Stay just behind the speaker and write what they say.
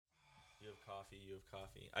coffee. You have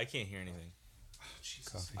coffee. I can't hear anything.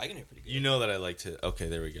 Jesus. I can hear pretty good. You know that I like to. Okay,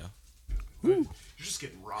 there we go. You're just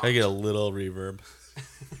getting robbed. Can I get a little reverb?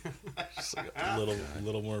 Just like a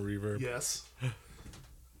little more reverb. Yes.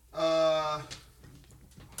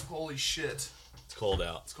 Holy shit. It's cold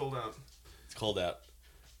out. It's cold out. It's cold out.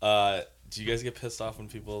 Do you guys get pissed off when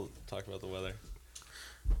people talk about the weather?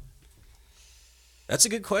 That's a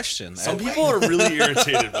good question. Some people are really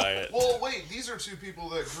irritated by it. Well, wait. These are two people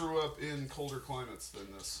that grew up in colder climates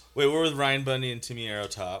than this. Wait, we're with Ryan Bundy and Timmy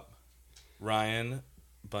Arrowtop. Ryan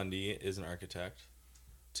Bundy is an architect.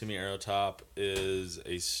 Timmy Arrowtop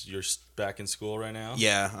is you're back in school right now?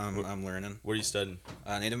 Yeah, I'm learning. What are you studying?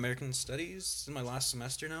 Native American Studies in my last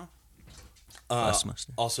semester now. Last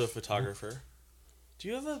semester. Also a photographer. Do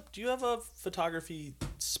you have a photography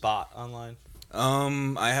spot online?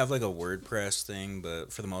 I have like a WordPress thing,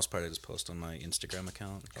 but for the most part, I just post on my Instagram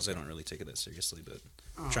account because I don't really take it that seriously. But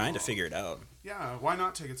I'm trying to figure it out. Yeah, why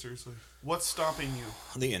not take it seriously? What's stopping you?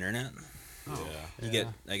 The internet. Oh. Yeah.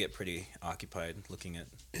 I get pretty occupied looking at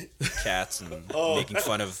cats and making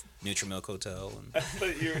fun of Neutral Milk Hotel. And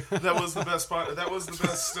That was the best part. That was the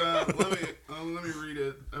best. Let me read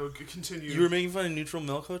it. Continue. You were making fun of Neutral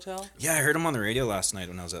Milk Hotel? yeah, I heard him on the radio last night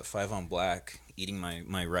when I was at 5 on Black eating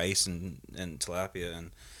my rice and tilapia, and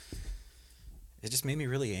it just made me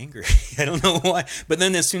really angry. I don't know why. But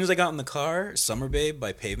then as soon as I got in the car, Summer Babe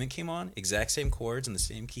by Pavement came on, exact same chords in the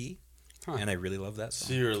same key. Huh. And I really love that song.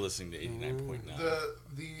 So you were listening to 89.9.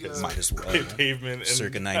 The Might as well. Pavement and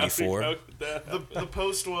Circa 94. the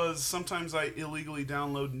post was, sometimes I illegally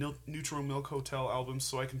download Neutral Milk Hotel albums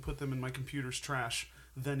so I can put them in my computer's trash,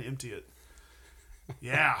 then empty it.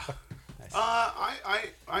 Yeah. Nice.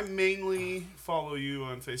 I mainly follow you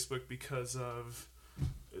on Facebook because of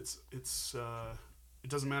it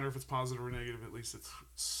doesn't matter if it's positive or negative, at least it's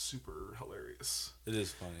super hilarious. It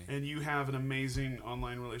is funny. And you have an amazing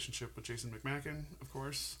online relationship with Jason McMacken, of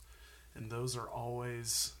course. And those are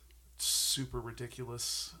always super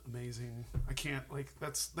ridiculous, amazing. I can't,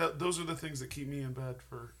 those are the things that keep me in bed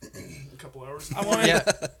for a couple hours. Yeah,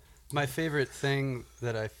 my favorite thing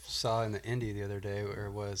that I saw in the indie the other day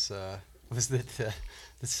was that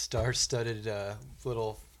the star-studded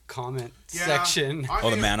little comment section.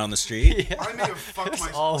 The man on the street? Yeah. I may have fucked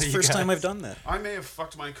my... It's the first time I've done that. I may have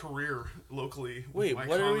fucked my career locally. Wait, with my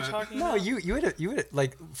what are we comment. talking No, about? you had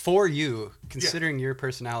like, for you, considering your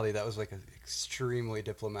personality, that was like an extremely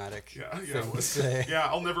diplomatic thing to say. Yeah,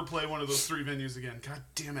 I'll never play one of those 3 venues again. God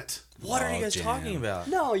damn it. What are you guys Jam. talking about?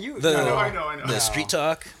 No, you. I know. The street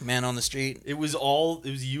talk, man on the street. It was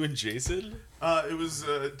you and Jason? It was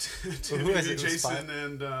Timmy, was it? It was Jason, five?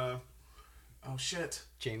 and oh shit.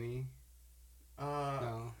 Jamie.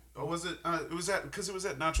 No. Oh, was it? It was at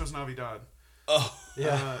Nachos Navidad. Oh,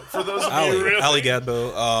 Yeah. For those of you, Ali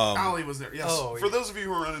Gadbo. Ali was there. Yes. Oh, For yeah. those of you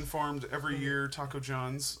who are uninformed, every year Taco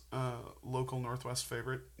John's, local Northwest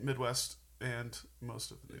favorite, Midwest, and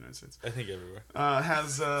most of the United States, I think everywhere.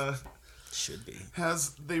 Should be.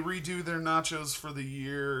 they redo their nachos for the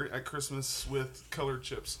year at Christmas with colored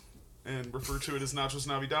chips and refer to it as Nachos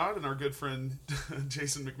Navidad, and our good friend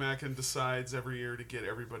Jason McMacken decides every year to get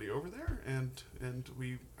everybody over there, and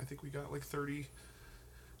I think we got like 30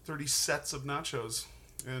 sets of nachos,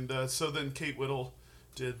 and so then Kate Whittle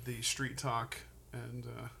did the street talk, and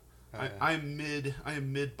I am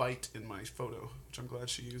mid bite in my photo, which I'm glad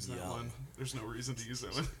she used that Yum. one. There's no reason to use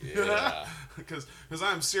that one. Yeah. because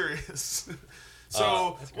I'm serious.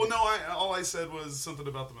 All I said was something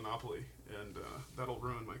about the Monopoly, and that'll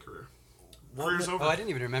ruin my career. Career's over. Oh, I didn't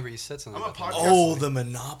even remember you said something. I'm a about that. podcast. Oh, the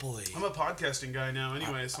Monopoly. I'm a podcasting guy now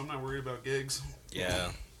anyway, so I'm not worried about gigs.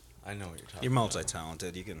 Yeah. I know what you're talking You're about.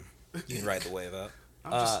 multi-talented. You can ride the wave up.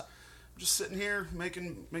 I'm just sitting here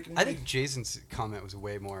making money. I think Jason's comment was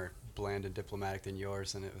way more bland and diplomatic than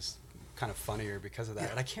yours, and it was kind of funnier because of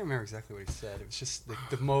that. And I can't remember exactly what he said. It was just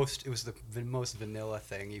the most vanilla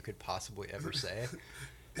thing you could possibly ever say,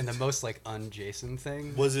 and the most like un-Jason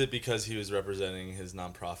thing. Was it because he was representing his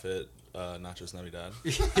nonprofit, Nachos Navidad?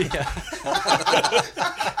 Yeah.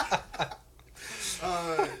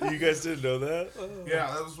 You guys didn't know that?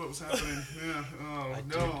 Yeah, that was what was happening. Yeah. Oh,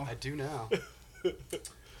 no. I do now.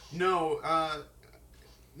 No,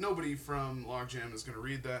 nobody from Logjam is going to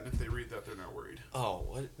read that, and if they read that, they're not worried. Oh,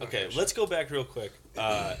 what? Okay, Okay, let's go back real quick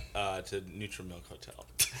to Neutral Milk Hotel.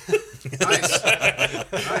 Nice.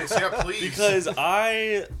 Nice, yeah, please. Because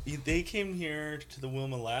they came here to the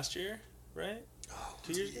Wilma last year, right?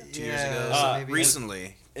 2 years ago? 2 years ago. maybe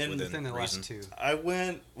Recently. and within the last reason. 2. I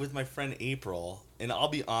went with my friend April, and I'll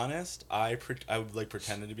be honest, I would like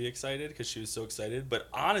pretended to be excited because she was so excited, but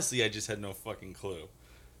honestly, I just had no fucking clue.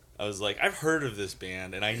 I was like, I've heard of this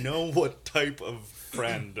band, and I know what type of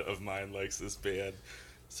friend of mine likes this band.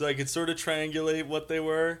 So I could sort of triangulate what they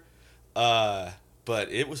were.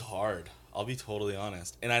 But it was hard. I'll be totally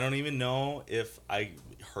honest. And I don't even know if I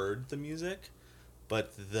heard the music,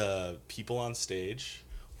 but the people on stage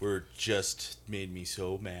were just made me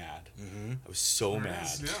so mad. Mm-hmm. I was so mad.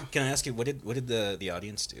 Yeah. Can I ask you, what did the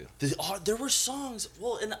audience do? There were songs.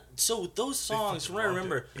 Well, and so those songs, from what I loved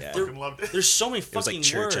remember, it. Yeah. there- Fucking loved it. there's so many It was fucking like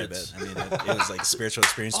church, words. I bet. I mean, it was like a spiritual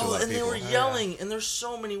experience to a Oh, lot of and they people. were yelling, and there's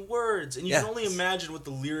so many words, and you can Yeah. only imagine what the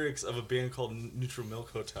lyrics of a band called Neutral Milk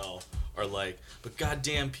Hotel are like. But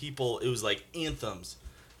goddamn, people, it was like anthems,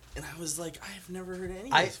 and I was like, I've never heard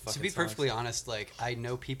any of these fucking To be songs. perfectly honest, like I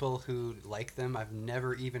know people who like them. I've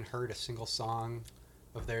never even heard a single song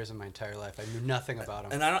of theirs in my entire life. I knew nothing about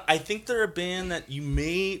them. And I think they're a band that you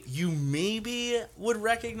maybe would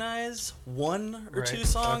recognize one or Right, two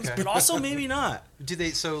songs, okay. but also maybe not. Do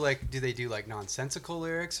they do like nonsensical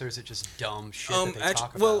lyrics, or is it just dumb shit that they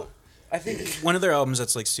talk about? well, I think one of their albums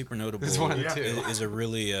that's like super notable It's one of the two. is a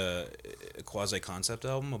really a quasi-concept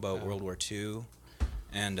album about Oh. World War II.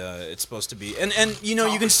 And it's supposed to be, and you know,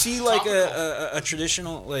 you can see like a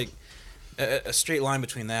traditional, like a straight line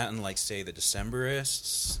between that and like say the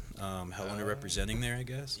Decemberists, Helena representing there, I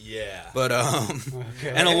guess. Yeah. But Okay.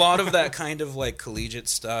 and a lot of that kind of like collegiate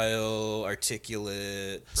style,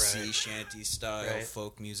 articulate, sea shanty style, Right.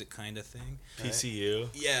 folk music kind of thing. PCU.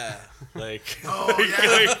 Yeah, Like, Oh,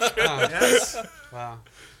 yeah. Yes. Wow.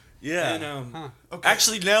 yeah. and Huh. Okay.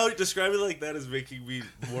 Actually, now describing it like that is making me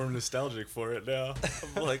more nostalgic for it now.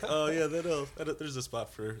 I'm like, oh yeah, there's a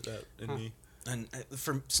spot for that in me. And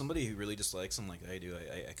for somebody who really dislikes them like I do,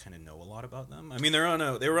 I kind of know a lot about them. I mean, they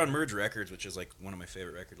were on Merge Records, which is like one of my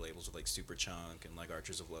favorite record labels with like Superchunk and like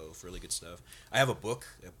Archers of Loaf, really good stuff. I have a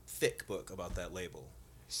thick book about that label.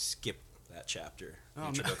 Skip that chapter. Oh,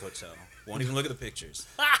 Neutral no. Milk Hotel. Won't even look at the pictures.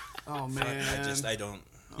 Oh man. I don't.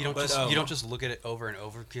 You don't But, just um, you don't just look at it over and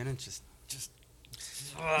over again and just.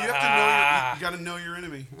 You have to know. You got to know your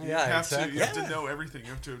enemy. You Yeah, have exactly. to. You have Yeah. to know everything.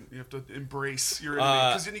 You have to embrace your enemy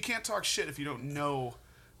because then you can't talk shit if you don't know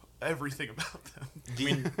everything about them. I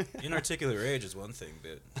mean, Inarticulate Rage is one thing,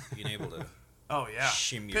 but being able to Oh yeah.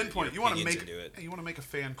 shim your Pinpoint. You want to opinions make. into it. You want to make a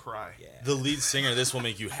fan cry. Yeah. The lead singer, this will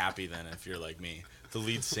make you happy then if you're like me. The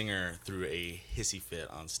lead singer threw a hissy fit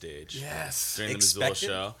on stage Yes. during the Missoula Expected?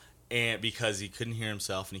 show, and because he couldn't hear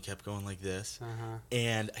himself and he kept going like this, Uh-huh.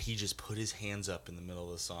 and he just put his hands up in the middle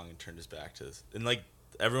of the song and turned his back to this, and like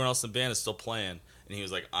everyone else in the band is still playing, and he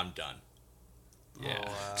was like, "I'm done." Yeah. Oh,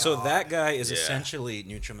 wow. So that guy is Yeah. essentially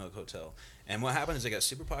Neutral Milk Hotel. And what happened is they got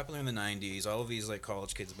super popular in the 90s. All of these like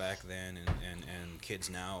college kids back then and kids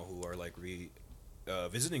now who are like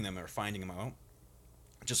visiting them or finding them out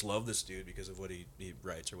just love this dude because of what he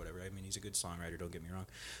writes or whatever. I mean, he's a good songwriter, don't get me wrong.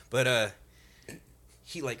 But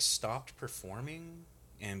he like stopped performing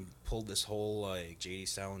and pulled this whole like J.D.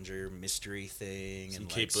 Salinger mystery thing Some and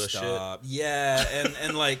Kate like Bush shit. stopped. Yeah,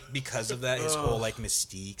 and like because of that his whole like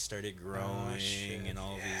mystique started growing shit. and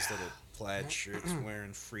all these little plaid shirts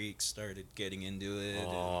wearing freaks started getting into it. and-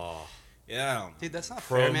 Oh, yeah, I don't know. Dude, that's not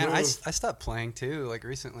Pro fair, man. I move. stopped playing too, like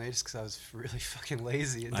recently, just because I was really fucking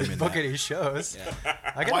lazy and I'm didn't in book that. any shows.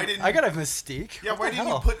 Yeah. Why didn't I got a mystique. Yeah, What why the didn't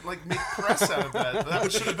hell? you put make press out of that?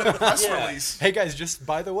 That should have been a press Yeah. release. Hey guys, just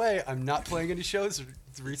by the way, I'm not playing any shows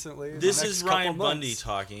recently. in the this next is couple Ryan Bundy months.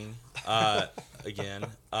 talking again.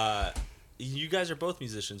 You guys are both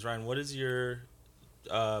musicians. Ryan, what is your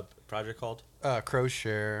project called?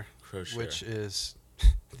 Crowshare, Crowshare. which is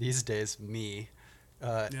these days me.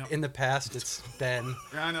 Yep. In the past, it's Ben.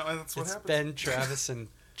 Yeah, I know. That's what It's happens. Ben, Travis, and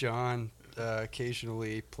John.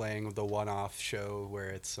 Occasionally playing with the one-off show where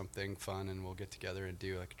it's something fun and we'll get together and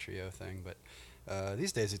do like a trio thing. But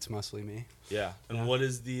these days, it's mostly me. Yeah. And Yeah. what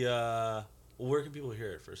is the? Well, where can people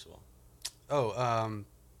hear it? First of all.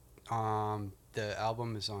 Oh, the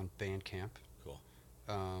album is on Bandcamp. Cool.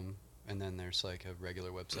 And then there's like a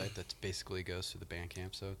regular website that basically goes to the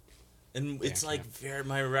Bandcamp. So And it's like very.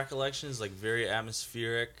 My recollection is like very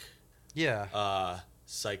atmospheric. yeah,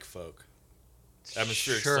 Psych folk.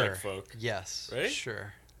 Atmospheric sure. psych folk. Yes, Right?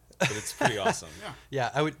 Sure. But it's pretty awesome. Yeah.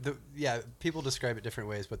 Yeah, I would. People describe it different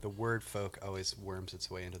ways, but the word folk always worms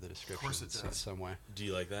its way into the description course it in does. some way. Do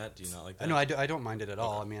you like that? Do you not like that? No, I don't mind it at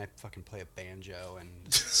all. I mean, I fucking play a banjo and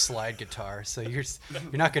slide guitar, so you're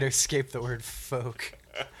not going to escape the word folk.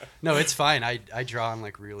 No, it's fine. I draw on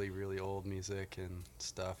like really, really old music and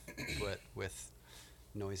stuff, but with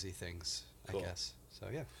noisy things, Cool. I guess. So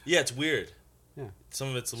yeah, Yeah, it's weird. yeah, Some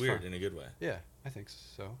of it's It's weird fun. in a good way. yeah. I think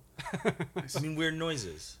so. I mean, weird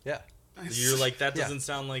noises. Yeah. Nice. You're like, that Yeah. doesn't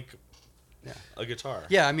sound like Yeah. a guitar.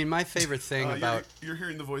 Yeah, I mean, my favorite thing about you're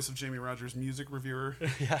hearing the voice of Jamie Rogers, music reviewer.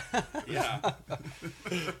 Yeah.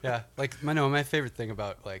 yeah, like my favorite thing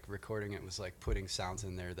about like recording it was like putting sounds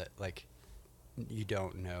in there that like you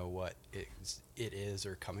don't know what it is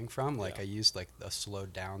or coming from. Like Yeah. I used like a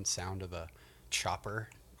slowed down sound of a chopper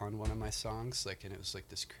on one of my songs, like, and it was like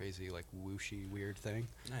this crazy like whooshy weird thing,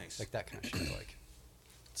 Nice. like that kind of shit. Like,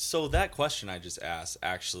 So that question I just asked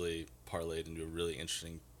actually parlayed into a really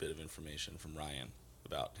interesting bit of information from Ryan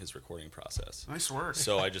about his recording process. Nice work.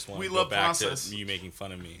 So I just want We to go love back process. to you making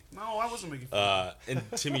fun of me. No, I wasn't making fun. And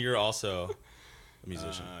Timmy, you're also a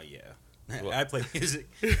musician. Yeah. Well- I play music.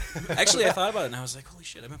 Actually, I thought about it and I was like, holy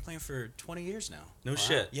shit, I've been playing for 20 years now. No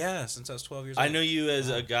shit. Yeah, since I was 12 years I old. know you as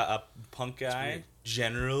a punk guy. weird.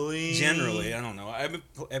 Generally, I don't know.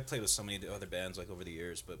 I've played with so many other bands like over the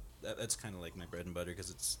years, but that's kind of like my bread and butter because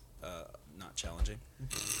it's not challenging.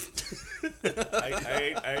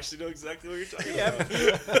 I actually know exactly what you're talking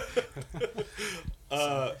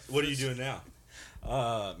about. What are you doing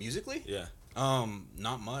now? Musically? Yeah.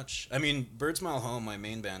 Not much. I mean, Birds Mile Home, my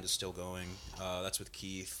main band is still going. That's with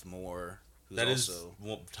Keith Moore, who's That is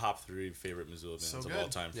also top 3 favorite Missoula bands So of good. all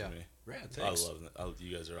time for Yeah. me. rad. I Thanks. love them.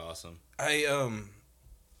 You guys are awesome.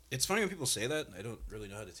 It's funny when people say that. I don't really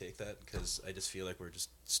know how to take that because I just feel like we're just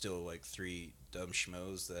still like 3 dumb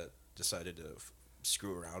schmoes that decided to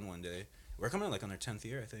screw around one day. We're coming on like on our 10th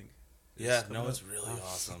year, I think. Yeah, coming no, up. it's really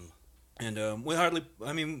awesome. And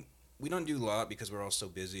we don't do a lot because we're all so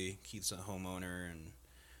busy. Keith's a homeowner, and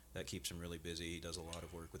that keeps him really busy. He does a lot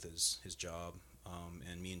of work with his job.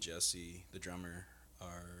 And me and Jesse, the drummer,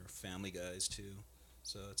 are family guys too.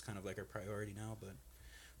 So it's kind of like our priority now, but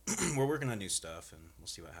we're working on new stuff, and we'll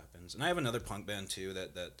see what happens. And I have another punk band too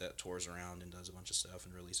that tours around and does a bunch of stuff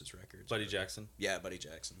and releases records. Buddy Jackson. Yeah, Buddy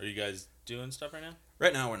Jackson. Are you guys doing stuff right now?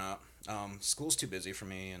 Right now we're not. School's too busy for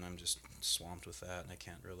me, and I'm just swamped with that, and I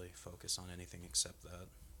can't really focus on anything except that.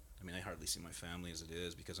 I mean, I hardly see my family as it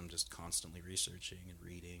is because I'm just constantly researching and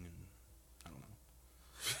reading, and I don't know.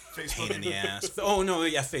 Facebook. Pain in the ass. Oh no,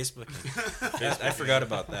 yeah, Facebook. I forgot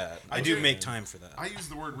about that. I do do- make time for that. I use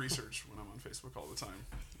the word research when I'm on Facebook all the time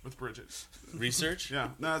with Bridget. Research? Yeah,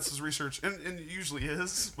 no, it's just research, and it usually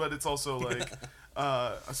is, but it's also like,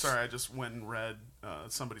 sorry, I just went and read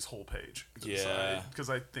somebody's whole page. Yeah.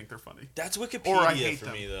 because I think they're funny. That's Wikipedia Or I hate for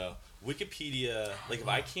them. me, though. Wikipedia, like, if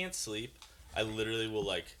I can't sleep, I literally will,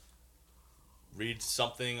 like, read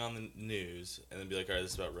something on the news and then be like, all right,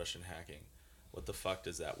 this is about Russian hacking. What the fuck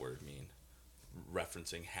does that word mean?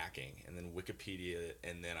 Referencing hacking. And then Wikipedia,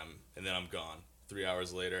 and then I'm gone. 3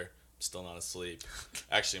 hours later, I'm still not asleep.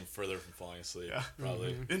 Actually, I'm further from falling asleep, Yeah.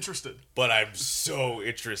 probably. Interested. But I'm so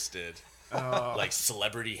interested. Like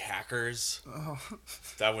celebrity hackers.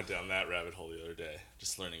 I went down that rabbit hole the other day,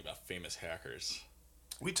 just learning about famous hackers.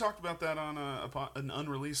 We talked about that on an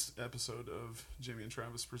unreleased episode of Jamie and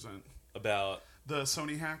Travis Present. About The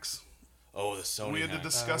Sony hacks. the Sony We had to hacks.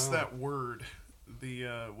 discuss Oh. that word, the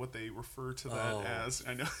what they refer to that Oh. as.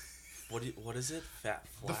 I know What is it? Fat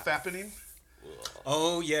the flap? fappening.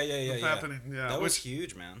 Oh yeah. The fappening, yeah. That was Which-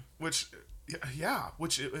 huge, man. Which, yeah,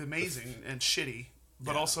 which amazing and shitty,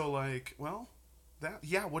 but Yeah. also like, well, that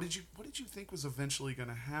yeah. What did you think was eventually going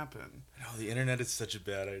to happen? No, the internet is such a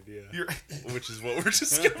bad idea. You're, Which is what we're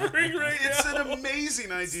discovering right it's now. an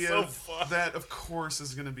amazing idea So fun. that, of course,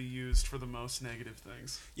 is going to be used for the most negative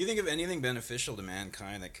things. You think of anything beneficial to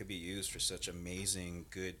mankind that could be used for such amazing,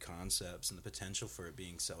 good concepts and the potential for it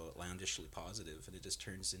being so outlandishly positive, and it just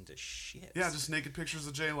turns into shit. Yeah, just naked pictures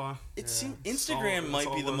of J-Law. It seems That's Instagram all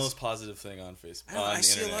might be it the was. most positive thing on Facebook. I, don't know, on I the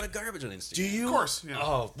see a internet. lot of garbage on Instagram. Do you? Of course, yeah.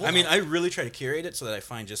 Oh, I mean, I really try to curate it so that I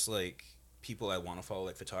find just like people I want to follow,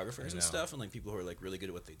 like photographers I and know. stuff, and like people who are like really good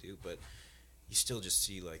at what they do. But you still just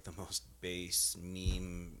see like the most base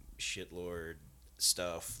meme shitlord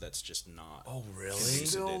stuff that's just not. Oh, really? It's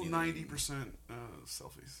Still anything. 90%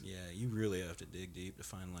 selfies. Yeah, you really have to dig deep to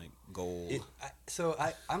find like gold.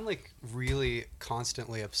 I'm like really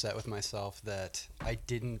constantly upset with myself that I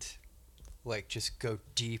didn't like just go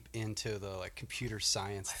deep into the like computer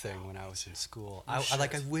science thing when I was in school. I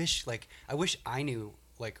wish I knew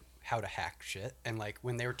like how to hack shit, and like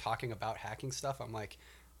when they were talking about hacking stuff, I'm like,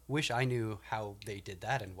 wish I knew how they did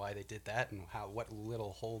that and why they did that and what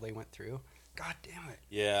little hole they went through. God damn it.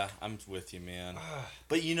 Yeah, I'm with you, man.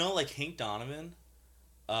 But you know, like Hank Donovan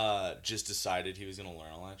just decided he was going to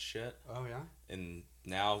learn all that shit. Oh yeah. And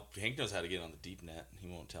now Hank knows how to get on the deep net. He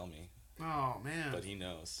won't tell me, Oh man. but he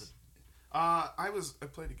knows. I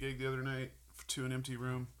played a gig the other night to an empty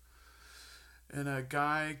room, and a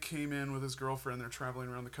guy came in with his girlfriend. They're traveling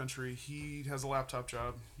around the country. He has a laptop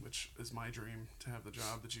job, which is my dream, to have the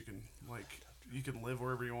job that you can like you can live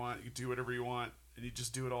wherever you want, you do whatever you want, and you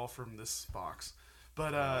just do it all from this box.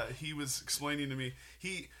 But he was explaining to me,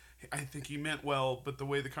 I think he meant well, but the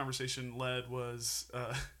way the conversation led was,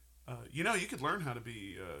 you could learn how to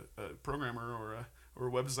be a programmer or a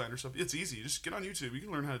web designer or something. It's easy. You just get on YouTube. You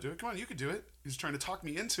can learn how to do it. Come on, you can do it. He was trying to talk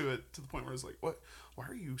me into it to the point where I was like, what? Why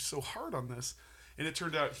are you so hard on this? And it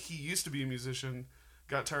turned out he used to be a musician,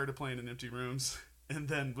 got tired of playing in empty rooms, and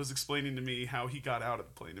then was explaining to me how he got out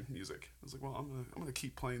of playing music. I was like, well, I'm gonna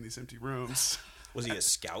keep playing these empty rooms. Was he a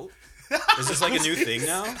scout? Is this like a new thing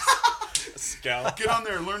now? Scout. Get on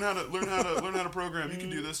there, learn how to program. You can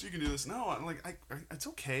do this. You can do this. No, I'm like, it's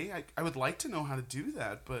okay. I would like to know how to do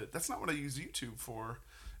that, but that's not what I use YouTube for.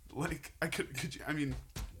 Like,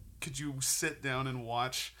 could you sit down and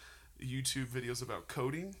watch YouTube videos about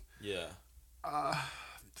coding? Yeah.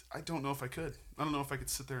 I don't know if I could. I don't know if I could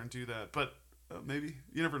sit there and do that, but maybe.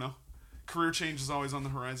 You never know. Career change is always on the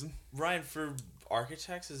horizon. Ryan, for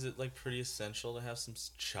architects, is it like pretty essential to have some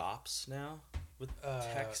chops now with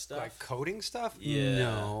tech stuff? Like coding stuff? Yeah.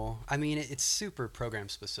 No. I mean, it's super program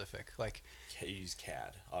specific. Like, You use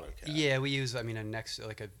CAD, AutoCAD. yeah, we use, a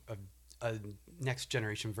next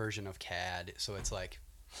generation version of CAD. So it's like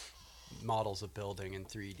models of building in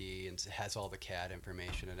 3D, and it has all the CAD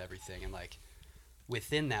information and everything. And like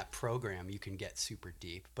within that program, you can get super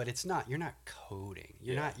deep, but it's not. You're not coding.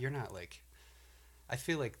 You're not like. I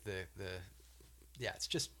feel like it's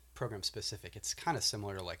just program specific. It's kind of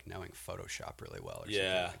similar to like knowing Photoshop really well or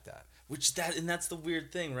something like that. And that's the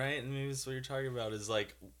weird thing, right? And maybe that's what you're talking about is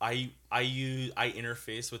like I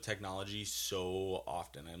interface with technology so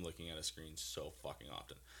often. I'm looking at a screen so fucking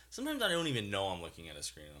often. Sometimes I don't even know I'm looking at a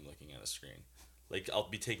screen and I'm looking at a screen. Like I'll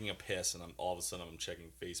be taking a piss and all of a sudden I'm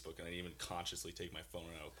checking Facebook and I didn't even consciously take my phone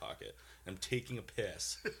out of my pocket. I'm taking a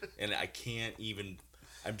piss and I can't even.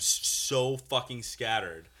 I'm so fucking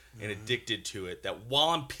scattered and addicted to it that while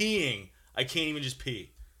I'm peeing, I can't even just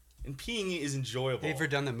pee. And peeing is enjoyable. Have you ever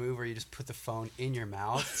done the move where you just put the phone in your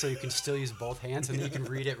mouth so you can still use both hands and then you can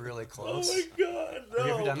read it really close? Oh my god, no. Have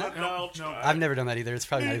you ever done that? No. I've never done that either. It's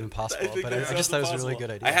probably not even possible, but I just thought it was a really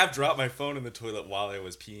good idea. I have dropped my phone in the toilet while I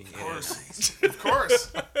was peeing Of course. Of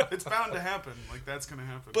course. It's bound to happen. Like, that's going to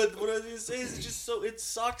happen. But what I was going to say is just it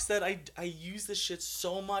sucks that I use this shit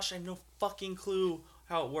so much I have no fucking clue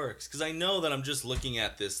how it works. Because I know that I'm just looking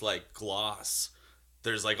at this, like, gloss.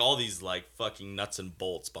 There's, like, all these, like, fucking nuts and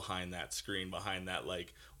bolts behind that screen, behind that,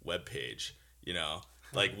 like, web page, you know?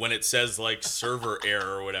 Like, when it says, like, server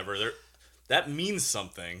error or whatever, that means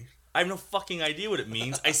something. I have no fucking idea what it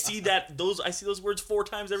means. I see those words 4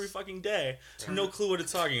 times every fucking day. No clue what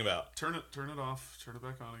it's talking about. Turn it off. Turn it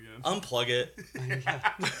back on again. Unplug it.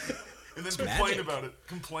 And then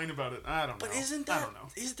complain about it. I don't know. But I don't know.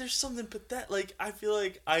 Is there something but that? Like, I feel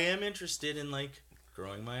like I am interested in, like,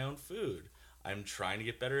 growing my own food. I'm trying to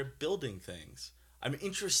get better at building things. I'm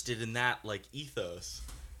interested in that, like, ethos.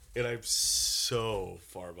 And I'm so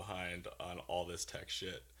far behind on all this tech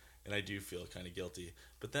shit. And I do feel kind of guilty.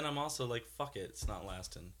 But then I'm also like, fuck it. It's not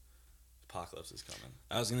lasting. Apocalypse is coming.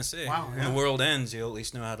 I was going to say, Wow, when the world ends, you'll at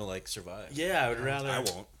least know how to, like, survive. Yeah, I would rather... I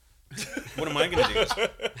won't. What am I going to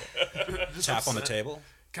do? Just Tap on the upset. table?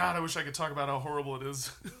 God, I wish I could talk about how horrible it is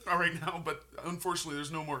right now, but unfortunately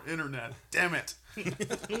there's no more internet. Damn it.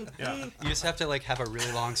 Yeah. You just have to like have a really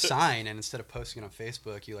long sign, and instead of posting it on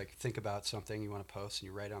Facebook, you like think about something you want to post, and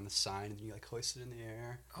you write it on the sign, and you like hoist it in the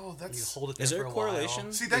air. Oh, And you that's hold it there Is there for a a while.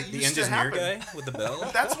 correlation? See, that the used end to is near happen. guy with the bell?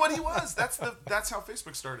 That's what he was. That's how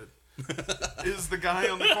Facebook started. Is the guy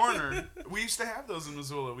on the corner. We used to have those in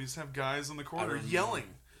Missoula. We used to have guys on the corner remember. yelling.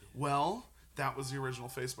 Well, that was the original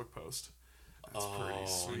Facebook post. That's pretty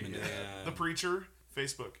sweet. man. The preacher,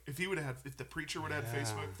 Facebook. If the preacher would have had Yeah.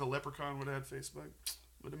 Facebook, the leprechaun would have had Facebook.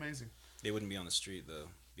 What amazing. They wouldn't be on the street, though.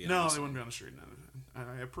 Being No, honest. they wouldn't be on the street. No,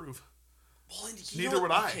 I approve. Well, and Neither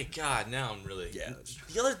would I. Okay, God, now I'm really... Yeah.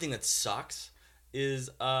 The other thing that sucks is,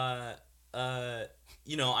 I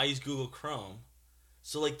use Google Chrome.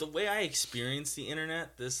 So, like, the way I experience the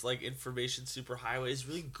internet, this, like, information superhighway, is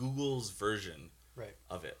really Google's version Right.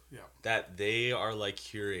 of it. Yeah. That they are, like,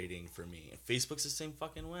 curating for me. And Facebook's the same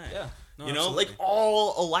fucking way. Yeah. No, you know, absolutely. like,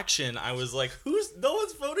 all election, I was like, no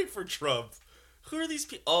one's voting for Trump. Who are these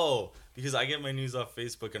people? Oh, because I get my news off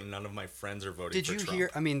Facebook and none of my friends are voting Did for you Trump. hear?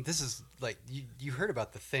 I mean, this is like you heard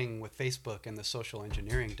about the thing with Facebook and the social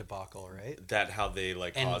engineering debacle, right? That how they,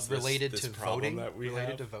 like, And caused related this to problem voting, that we related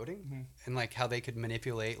have. to voting, and like how they could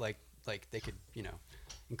manipulate, like they could,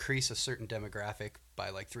 increase a certain demographic by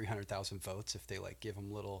like 300,000 votes if they like give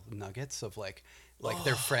them little nuggets of like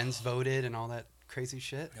their friends voted and all that crazy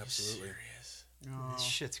shit. Absolutely. Serious. Oh.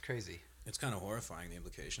 Shit's crazy. It's kind of horrifying, the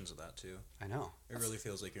implications of that too. I know. It really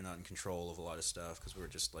feels like you're not in control of a lot of stuff because we're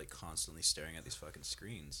just like constantly staring at these fucking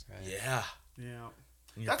screens. Right? Yeah. Yeah.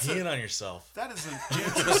 And you're peeing on yourself. That is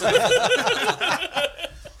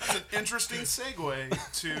that's an interesting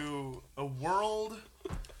segue to a world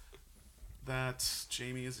that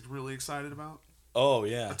Jamie is really excited about. Oh,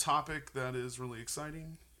 yeah. A topic that is really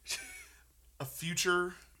exciting. A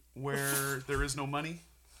future where there is no money.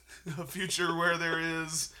 A future where there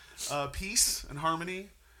is peace and harmony,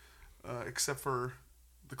 except for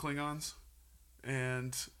the Klingons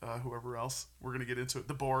and whoever else. We're going to get into it.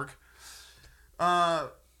 The Borg.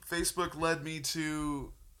 Facebook led me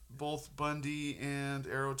to both Bundy and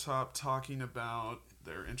Aerotop talking about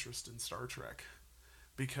their interest in Star Trek.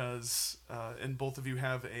 Because, and both of you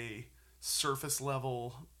have a surface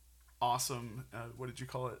level, awesome, what did you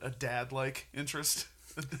call it? A dad-like interest?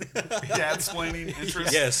 Dad-splaining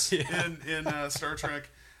interest Yes. in Star Trek.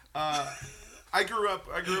 I grew up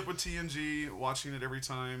with TNG, watching it every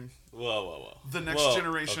time. Whoa. The Next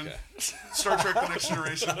Generation. Okay. Star Trek The Next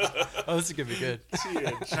Generation. Oh, this is gonna be good.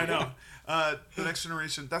 I know. The Next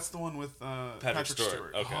Generation. That's the one with Patrick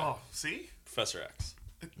Stewart. Okay. Oh, see? Professor X.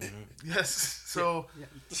 Yes. So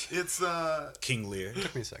it's King Lear.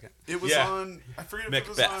 Took me a second. it was Yeah. on. I forget if it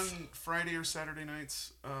was Macbeth. on Friday or Saturday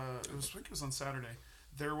nights. I think it was on Saturday.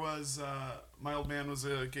 There was my old man was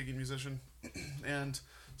a gigging musician, and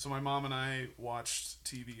so my mom and I watched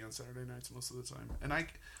TV on Saturday nights most of the time. And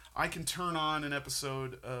I can turn on an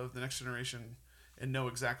episode of The Next Generation and know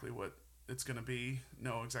exactly what it's going to be,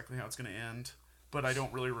 know exactly how it's going to end, but I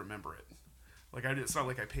don't really remember it. Like it's not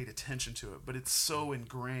like I paid attention to it, but it's so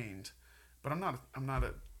ingrained. But I'm not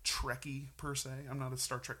a Trekkie per se. I'm not a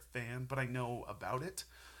Star Trek fan, but I know about it.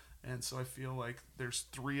 And so I feel like there's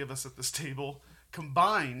three of us at this table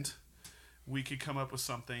combined. We could come up with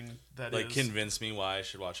something that Like, is convince me why I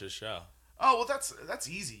should watch this show. Oh, well, that's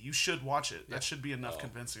easy. You should watch it. That should be enough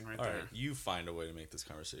convincing right All there. right, you find a way to make this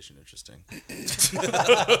conversation interesting.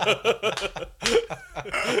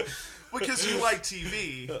 Because you like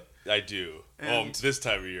TV. I do. And- This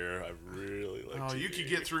time of year, I really like Oh, TV. you could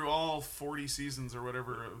get through all 40 seasons or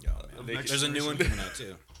whatever. Of They- Next There's a new one Generation. coming out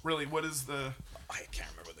too. Really, what is the... I can't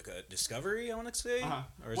remember what the Discovery. I want to say, Uh-huh.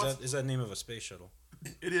 or What's- is that the name of a space shuttle?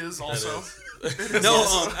 It is also. It is No,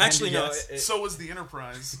 also. actually no. Yes. So was the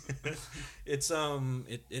Enterprise. It's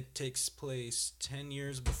it takes place 10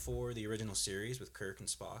 years before the original series with Kirk and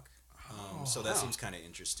Spock. So that seems kind of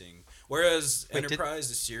interesting. Whereas Wait, Enterprise,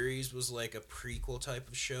 the series, was like a prequel type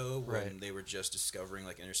of show when Right. they were just discovering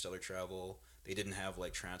like interstellar travel. They didn't have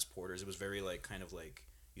like transporters. It was very like kind of like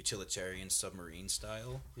utilitarian submarine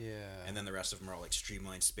style. Yeah. And then the rest of them are all like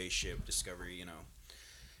streamlined spaceship discovery, you know.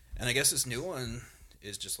 And I guess this new one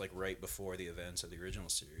is just like right before the events of the original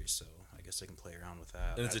series, so I guess I can play around with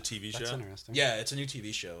that. And it's a TV That's show? interesting. Yeah, it's a new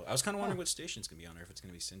TV show. I was kind of wondering what station it's gonna be on, or if it's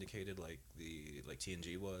gonna be syndicated like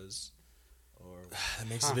TNG was, or That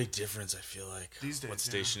makes a big difference, I feel like. These days, What yeah.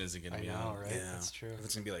 station is it going to I be know, on? right? yeah, That's true. if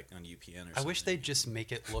it's gonna be like on UPN or something. I wish they'd just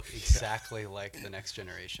make it look exactly like The Next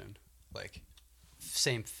Generation. Like,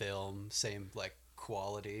 same film, same, like,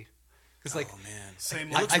 quality. Because, like, oh man,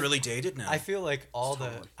 Same it looks I- really dated now. I feel like all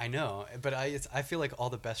Totally. I know, but I feel like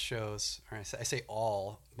all the best shows, or I say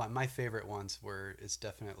all, my favorite ones is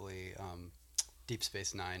definitely Deep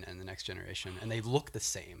Space Nine and The Next Generation, and they look the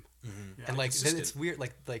same. Yeah. And, like, then consistent. it's weird,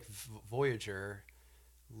 like Voyager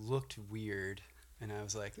looked weird, and I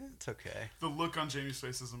was like, it's okay. The look on Jamie's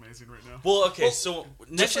face is amazing right now. Well, okay, Well, so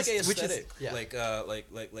just like Netflix, which is- aesthetic, yeah.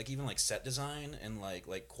 like even like set design and like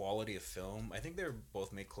quality of film. I think they're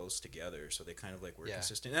both made close together, so they kind of like were Yeah.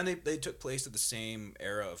 consistent, and they took place at the same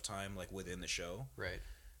era of time, like within the show, Right.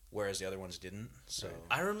 whereas the other ones didn't. So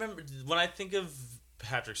I remember when I think of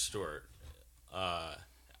Patrick Stewart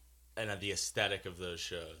and the aesthetic of those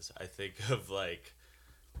shows, I think of like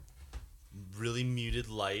really muted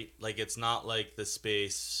light. Like, it's not like the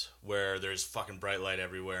space where there's fucking bright light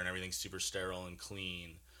everywhere and everything's super sterile and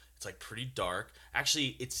clean. It's like pretty dark.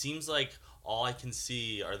 Actually, it seems like all I can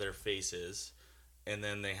see are their faces, and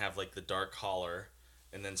then they have like the dark collar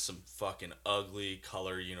and then some fucking ugly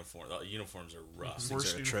color uniform. The uniforms are rough. things Worst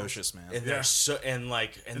are uniforms. atrocious, man. And Yeah. they're so and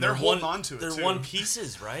they're they're holding one, on to it, They're too. one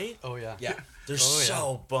pieces, right? Oh yeah. yeah, They're Oh, yeah.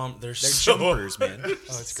 so bummed. They're they're so jumpers, man. Oh,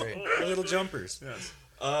 it's great. They're little jumpers. Yes.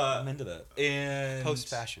 I'm into that. And Post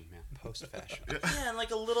fashion, man. Post fashion. yeah, and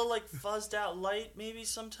like a little like fuzzed out light maybe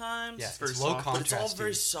sometimes. Yeah, very it's low soft. but contrast. it's all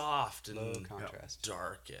very soft and low contrast.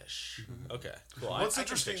 darkish. Okay, cool. Well, it's I can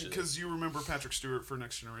interesting picture because you remember Patrick Stewart for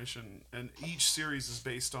Next Generation, and each series is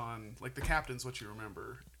based on, like, the captain's what you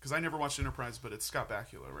remember. Because I never watched Enterprise, but it's Scott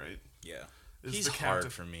Bakula, right? Yeah, Is He's the hard captain.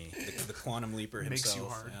 for me. the quantum leaper himself. Makes you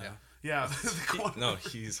hard. Yeah. Yeah. the No,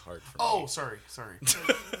 he's hard for me. Oh, sorry.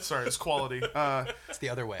 It's quality. It's the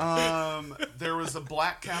other way. There was a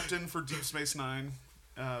black captain for Deep Space Nine,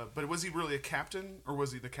 but was he really a captain, or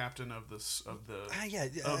was he the captain of this of the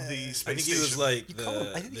space I think station? he was like You call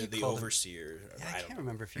him- I think you the called him- overseer. yeah, I can't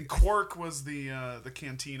remember if you. And Quark was the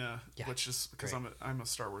cantina, Yeah, which is because great. I'm a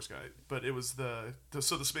Star Wars guy. But it was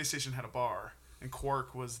so the space station had a bar, and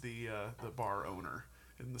Quark was the bar owner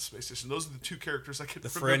in the space station. Those are the two characters I could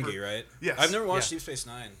The remember. Ferengi, right? Yes. I've never watched Yeah. Deep Space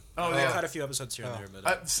Nine. Oh, I've yeah. had a few episodes here and there,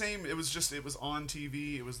 but Same. It was on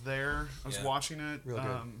TV. It was there. I was Yeah. watching it. Real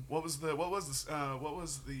good. What was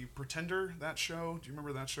the Pretender? That show? Do you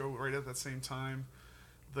remember that show? Right at that same time,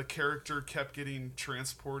 the character kept getting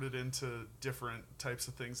transported into different types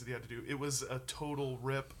of things that he had to do. It was a total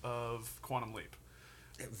rip of Quantum Leap.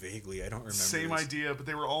 vaguely, I don't remember. Same this. idea, but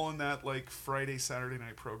they were all in that like Friday, Saturday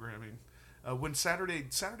night programming. When Saturday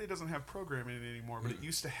doesn't have programming anymore, but it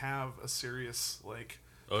used to have a serious like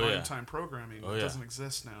prime time programming. Oh, It yeah. doesn't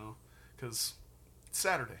exist now because it's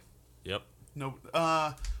Saturday. Yep. No,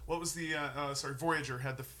 what was the Voyager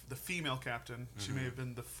had the female captain. She may have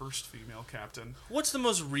been the first female captain. What's the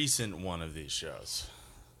most recent one of these shows?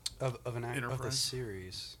 of the Enterprise?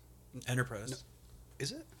 series. Enterprise.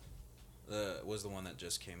 Is it? Was the one that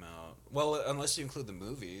just came out. Well, unless you include the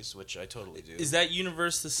movies, which I totally do. Is that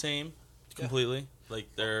universe the same completely? Like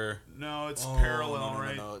they're No, it's Oh, parallel, no.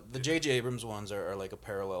 right? The J.J. Abrams ones are like a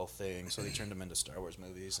parallel thing, so they turned them into Star Wars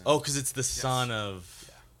movies. And because it's the son of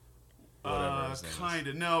whatever his name is. Kind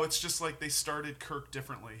of. No, it's just like they started Kirk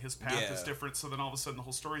differently. His path is Yeah. different, so then all of a sudden the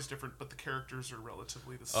whole story's different, but the characters are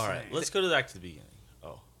relatively the same. All right, let's go back to the beginning.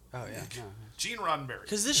 Oh, Oh yeah. No. Gene Roddenberry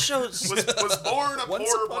because this show's was born a Once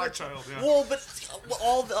poor upon a black child. Yeah. well, but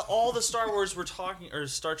all the Star Wars we're talking or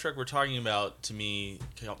Star Trek we're talking about to me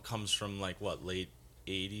comes from like what late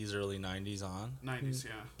 80s, early 90s on. 90s,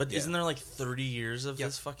 yeah. But Yeah. isn't there like 30 years of Yep.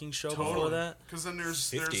 this fucking show before that? Because then there's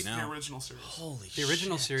 50 the now. original series. Holy The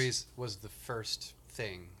original shit. series was the first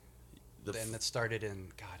thing, The and that started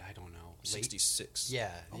in I don't know, late. 66.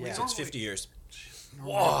 Yeah, yeah. So it's 50 years.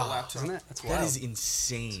 Whoa, laptop. Isn't it? That's That wild. is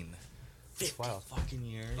insane. 50 wild. fucking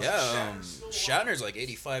years. Yeah, Shatner's like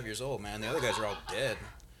 85 years old, man. The other guys are all dead.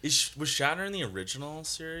 Was Shatner in the original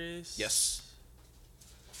series? Yes.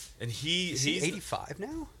 And Is he's he 85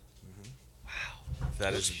 now?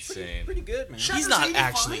 that is insane. Pretty good, man. Shut- He's Shatner's not 85?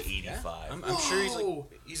 actually Yeah. 85. I'm sure Whoa.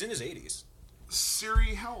 he's in his 80s.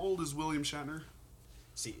 Siri, how old is William Shatner?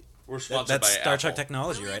 See, We're sponsored that's by Star Trek Apple.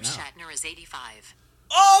 technology William right now. Shatner is 85.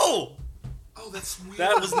 Oh! Oh, that's weird.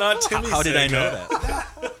 That was not Timmy How did I saying know that?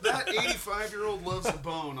 that? That 85-year-old loves a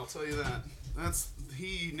bone. I'll tell you that.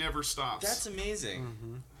 He never stops. That's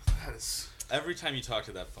amazing. That is. Every time you talk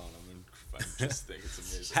to that phone, I just think it's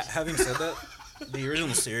amazing. Having said that, the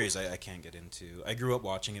original series I can't get into. I grew up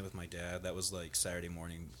watching it with my dad. That was like Saturday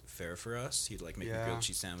morning fare for us. He'd like make me Yeah. grilled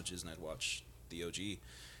cheese sandwiches, and I'd watch the OG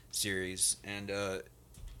series. And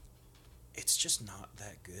it's just not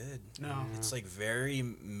that good. No. It's like very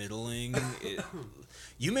middling.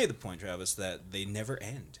 You made the point, Travis, that they never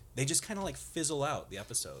end. They just kind of like fizzle out the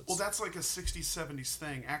episodes. Well, that's like a 60s, 70s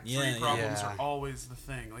thing. Act 3 Yeah, problems yeah. are always the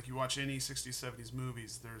thing. Like, you watch any 60s, 70s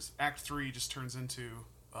movies, there's Act 3 just turns into,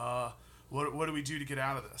 what do we do to get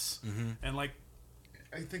out of this? Mm-hmm. And, like,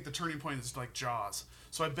 I think the turning point is, like, Jaws.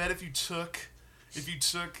 So I bet if you took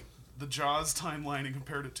the Jaws timeline and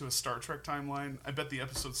compared it to a Star Trek timeline, I bet the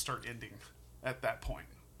episodes start ending at that point.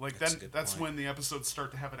 Like, That's a good that's point. when the episodes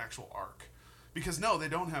start to have an actual arc. Because, no, they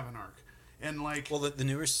don't have an arc. And, like... Well, the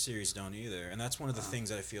newer series don't either, and that's one of the things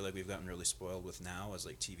that I feel like we've gotten really spoiled with now as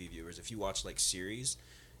like TV viewers. If you watch like series,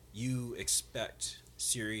 you expect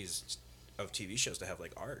series of TV shows to have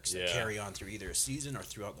like arcs that Yeah. carry on through either a season or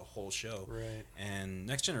throughout the whole show. Right. And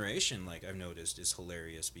Next Generation, like I've noticed, is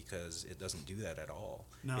hilarious because it doesn't do that at all.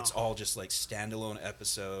 No. It's all just like standalone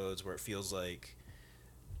episodes where it feels like,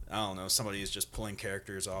 I don't know, somebody is just pulling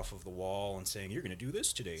characters off of the wall and saying, "You're going to do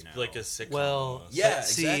this today now." Like a sitcom. Well, almost. Yeah, but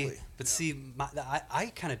see, exactly. But see,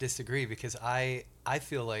 I kind of disagree because I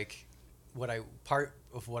feel like part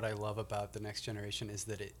of what I love about the Next Generation is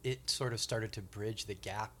that it sort of started to bridge the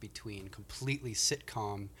gap between completely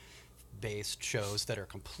sitcom based shows that are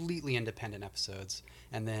completely independent episodes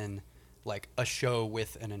and then like a show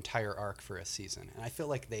with an entire arc for a season. And I feel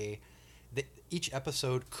like each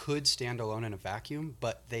episode could stand alone in a vacuum,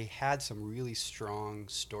 but they had some really strong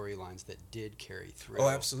storylines that did carry through. Oh,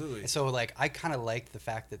 absolutely. So like I kind of liked the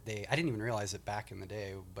fact that I didn't even realize it back in the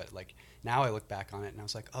day, but like now I look back on it and I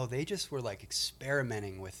was like, oh, they just were like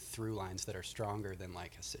experimenting with through lines that are stronger than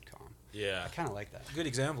like a sitcom. Yeah. I kind of like that. A good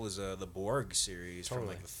example is the Borg series from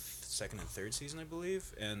Totally. like the second and third season, I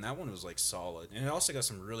believe, and that one was like solid. And it also got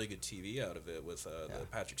some really good TV out of it with the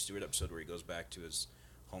Patrick Stewart episode where he goes back to his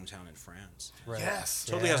hometown in France. Right. Yes.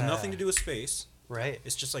 Totally has nothing to do with space. Right.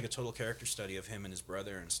 It's just like a total character study of him and his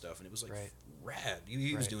brother and stuff, and it was like Right. rad.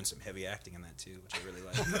 He was Right. doing some heavy acting in that too, which I really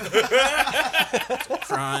liked.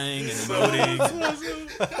 Crying and emoting.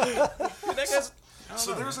 That guy's.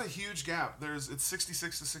 So there's a huge gap. It's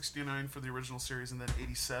 66 to 69 for the original series, and then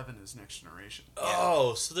 87 is Next Generation.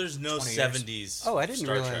 Oh, so there's no 20 years. 70s. Oh, I didn't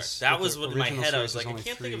Star realize Trek. That that was the what in my original head I was series like, was I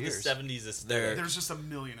can't only think of 3 the years. 70s aesthetic. There's just a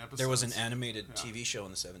million episodes. There was an animated Yeah. TV show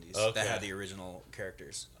in the 70s Okay. that had the original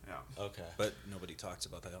characters, Yeah. Okay. but nobody talks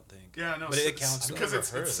about that, I don't think. Yeah, no, But it counts, though. because I've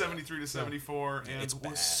it's never heard of 73 to 74, and it's it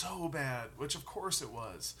bad. was so bad. Which of course it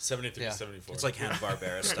was. 73 Yeah. to 74. It's like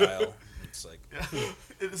Hanna-Barbera style. It's like Yeah,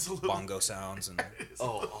 it is a little. bongo sounds and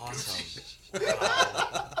Oh, awesome.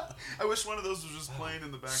 I wish one of those was just playing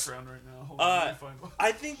in the background right now. Hold on, let me find one.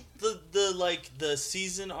 I think the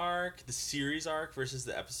season arc, the series arc versus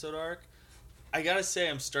the episode arc, I gotta say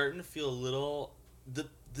I'm starting to feel a little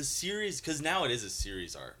the series, because now it is a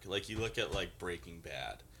series arc. Like you look at like Breaking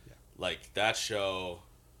Bad, like that show,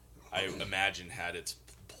 I imagine had its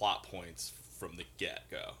plot points from the get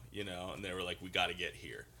go, and they were like, we got to get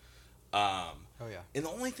here. Oh yeah. And the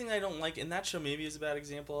only thing I don't like, and that show maybe is a bad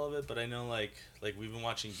example of it, but I know like we've been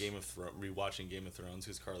watching rewatching Game of Thrones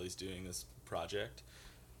because Carly's doing this project,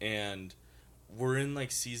 and we're in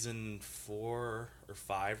like season 4 or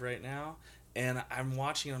 5 right now, and I'm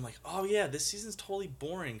watching and I'm like, oh yeah, this season's totally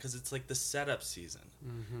boring because it's like the setup season.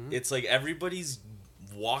 Mm-hmm. It's like everybody's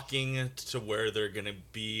walking to where they're gonna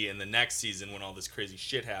be in the next season when all this crazy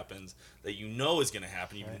shit happens that is gonna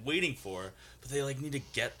happen. You've been waiting for, but they like need to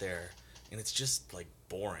get there. And it's just like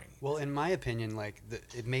boring. Well, in my opinion, like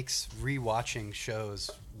it makes rewatching shows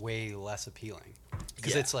way less appealing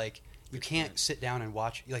because Yeah. it's like you can't sit down and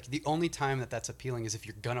watch. Like the only time that's appealing is if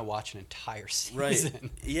you're gonna watch an entire season.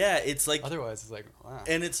 Right. Yeah, it's like, Otherwise, it's like, wow.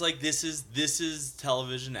 and it's like this is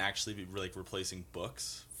television actually like replacing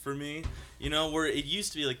books for me. Where it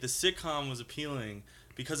used to be like the sitcom was appealing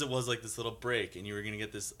because it was like this little break, and you were gonna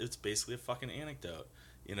get this. It's basically a fucking anecdote.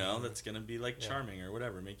 That's going to be like charming or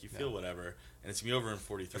whatever, make you feel whatever, and it's going to be over in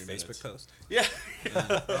 43 minutes. Facebook post. Yeah.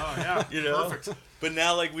 Oh yeah, perfect. But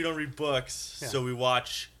now, like, we don't read books, Yeah. so we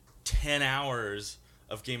watch 10 hours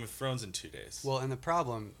of Game of Thrones in 2 days. Well, and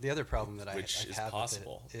the other problem that Which I is have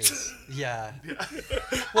possible. with it is, yeah.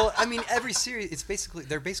 Well, I mean, every series,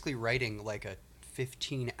 they're basically writing like a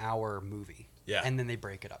 15-hour movie. Yeah. And then they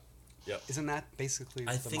break it up. Yep. Isn't that basically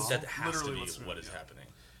I the think model? that has Literally to what's be what is yeah. happening.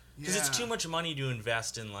 Because it's Yeah. too much money to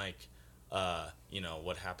invest in, like,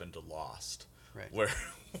 what happened to Lost. Right. Where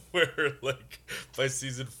like, by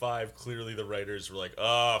season 5, clearly the writers were like,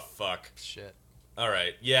 oh, fuck. Shit. All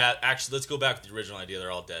right. Yeah, actually, let's go back to the original idea.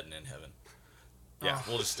 They're all dead and in heaven. Yeah, Oh.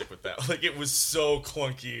 we'll just stick with that. Like, it was so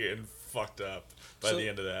clunky and fucked up by So- the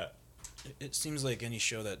end of that. It seems like any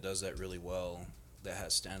show that does that really well, that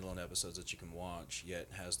has standalone episodes that you can watch, yet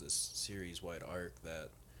has this series-wide arc that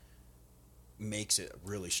makes it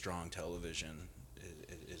really strong television,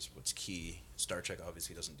 is what's key. Star Trek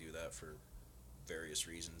obviously doesn't do that for various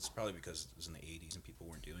reasons. Probably because it was in the 80s and people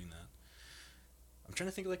weren't doing that. I'm trying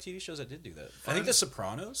to think of like TV shows that did do that. I think The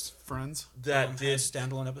Sopranos Friends. That did has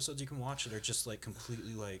standalone episodes you can watch that are just like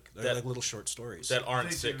completely like they're That- like little short stories. that aren't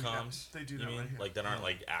They do, sitcoms. yeah. They do you that mean? way, yeah. Like that aren't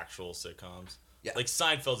like actual sitcoms. Yeah. Like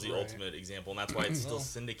Seinfeld's the Right. ultimate example, and that's why it's still Well.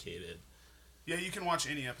 syndicated. Yeah, you can watch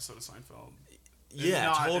any episode of Seinfeld. Yeah,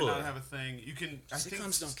 and totally. not have a thing. You can. I think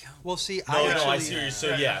Sitcoms don't count. Well, see, No, I I actually, see what you're. So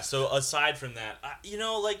Yeah, yeah. yeah. So aside from that,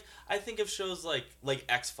 like I think of shows like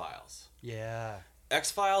X-Files. Yeah.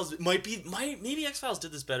 X-Files maybe X-Files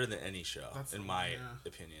did this better than any show That's in the my one, yeah.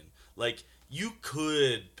 opinion. Like you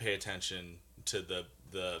could pay attention to the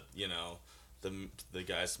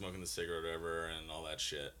guy smoking the cigarette or whatever and all that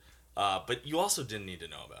shit, but you also didn't need to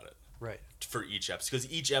know about it Right. for each episode, because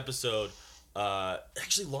each episode,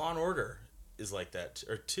 actually Law and Order is like that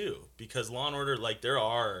or too, because Law and Order, like, there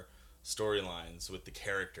are storylines with the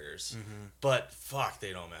characters, but fuck,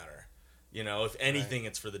 they don't matter. If anything,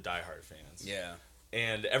 it's for the diehard fans. Yeah.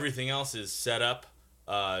 And everything else is set up,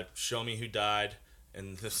 show me who died,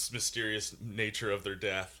 and this mysterious nature of their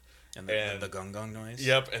death. And the gong gong noise.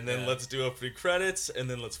 Yep, and then Yeah. let's do opening credits, and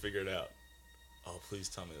then let's figure it out. Oh, please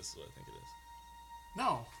tell me this is what I think it is.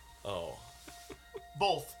 No, Oh.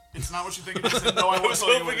 both. It's not what you think it is. And no, I I won't was tell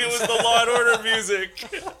you hoping what it it was is. the Law and Order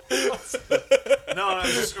music. No,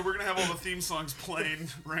 we're gonna have all the theme songs playing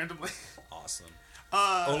randomly. Awesome.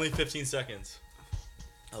 Uh, Only 15 seconds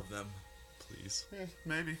of them, please.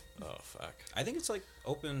 maybe Oh, fuck. I think it's like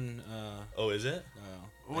open. Oh, is it?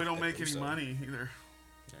 we don't I make believe any so. money either.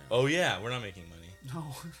 Oh yeah, we're not making money.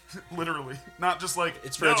 No, literally, not just like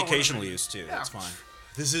It's for no, educational use too. Yeah. It's fine.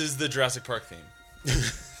 This is the Jurassic Park theme.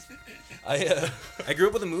 I grew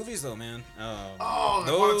up with the movies though, man. I wanna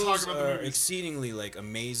those talk about the are movies. exceedingly like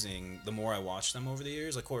amazing. The more I watch them over the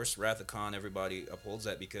years, of course, Wrath of Khan, everybody upholds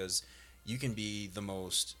that because you can be the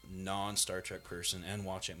most non-Star Trek person and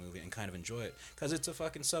watch that movie and kind of enjoy it because it's a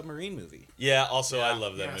fucking submarine movie. Yeah. Also, I Yeah,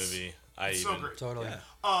 love that yes. movie. It's so great. Totally.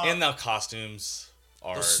 Yeah. And the costumes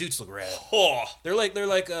are. Those suits look rad. Oh, They're like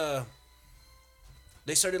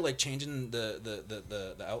they started like changing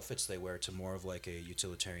the outfits they wear to more of like a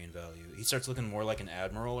utilitarian value. He starts looking more like an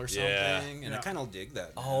admiral or something, Yeah. and I kind of dig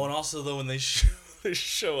that. man. oh, and also though when they they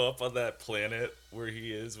show up on that planet where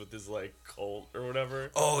he is with his like cult or whatever.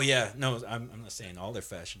 Oh yeah, no, I'm not saying all their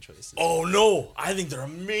fashion choices. Oh no, I think they're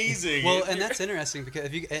amazing. Well, and that's interesting because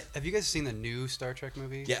have you guys seen the new Star Trek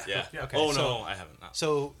movie? Yeah. yeah. Yeah. Okay, Oh no, so- I haven't. Not.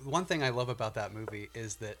 So one thing I love about that movie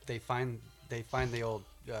is that they find the old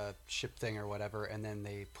ship thing or whatever, and then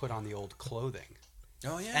they put on the old clothing.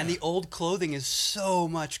 Oh yeah. And the old clothing is so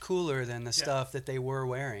much cooler than the stuff that they were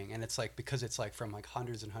wearing, and it's like because it's like from like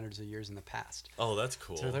hundreds and hundreds of years in the past. Oh, that's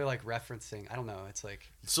cool. So they're like referencing. I don't know. It's like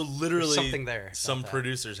So literally, something there about Some that.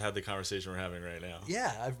 producers had the conversation we're having right now.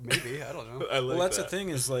 maybe I don't know. I like well, that's that. the thing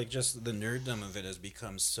is like just the nerddom of it has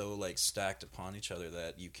become so like stacked upon each other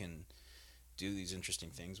that you can do these interesting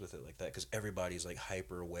things with it like that because everybody's like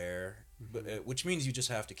hyper aware, but which means you just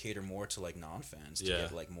have to cater more to like non-fans to Yeah.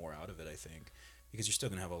 get like more out of it. I think because you're still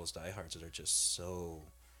gonna have all those diehards that are just so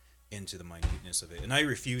into the minuteness of it, and I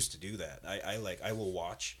refuse to do that. I will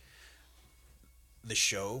watch the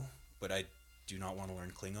show, but I do not want to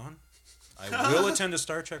learn Klingon. I will attend a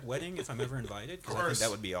Star Trek wedding if I'm ever invited because I think course.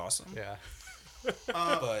 that would be awesome. Yeah.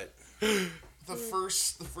 But The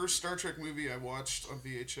first Star Trek movie I watched on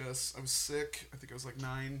VHS, I was sick. I think I was like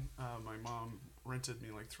 9. My mom rented me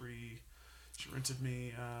like 3. She rented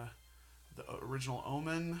me the original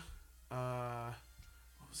Omen.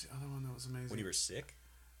 What was the other one that was amazing? when you were sick,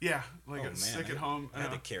 Yeah, like oh I was man, sick at home. I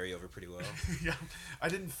had to carry over pretty well. Yeah, I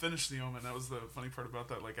didn't finish the Omen. That was the funny part about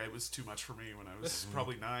that. Like, it was too much for me when I was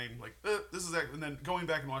probably 9. Like, this is that, and then going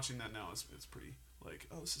back and watching that now, it's pretty like,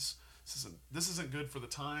 oh, this isn't good for the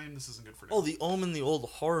time. This isn't good for. Oh, the Omen, the old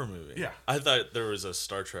horror movie. Yeah. I thought there was a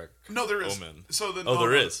Star Trek. No, there is. Omen. So the, Oh,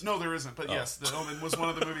 there is. No, there isn't. But Oh. yes, the Omen was one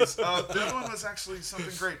of the movies. The other one was actually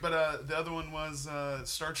something great. But the other one was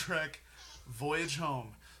Star Trek Voyage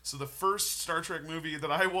Home. So the first Star Trek movie that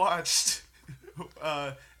I watched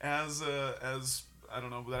as I don't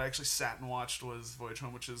know, that I actually sat and watched was Voyage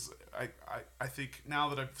Home, which is I think now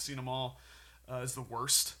that I've seen them all is the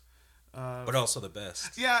worst. But also the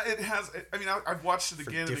best. Yeah, it has. I mean, I've watched it For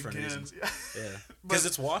again and different again. reasons. Yeah. Yeah, But- because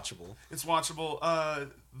it's watchable. It's watchable.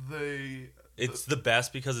 It's the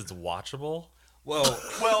best because it's watchable. Well,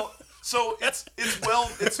 Well, so it's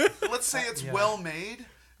let's say it's well made,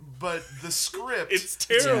 but the script It's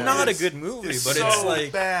it's terrible. not a is- good movie, is but so it's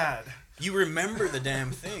like bad. you remember the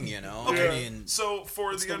damn thing, you know. I mean, So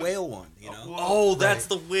for it's the the whale one, you know. well, Oh, that's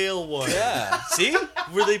the whale one. Yeah, see,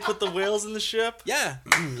 Where they put the whales in the ship. yeah,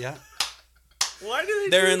 Yeah. Why do they?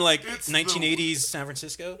 they're do in like It's the- 1980s San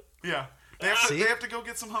Francisco. yeah. They have to go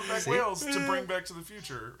get some humpback whales to bring back to the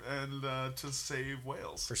future and to save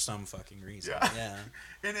whales. For some fucking reason. Yeah.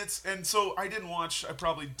 Yeah. And so I didn't watch. I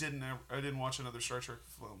probably didn't. I didn't watch another Star Trek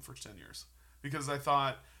film for 10 years because I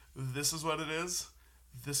thought this is what it is.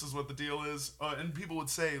 This is what the deal is. And people would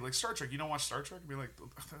say like Star Trek. You don't watch Star Trek? I'd be like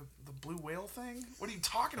the blue whale thing. What are you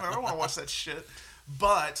talking about? I don't want to watch that shit.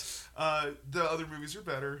 But the other movies are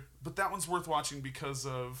better. But that one's worth watching because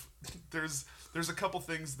of there's a couple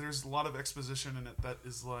things. There's a lot of exposition in it that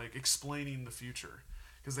is like explaining the future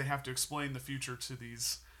because they have to explain the future to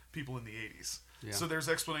these people in the 80s. Yeah. So there's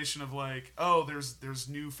explanation of like, oh, there's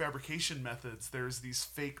new fabrication methods. There's these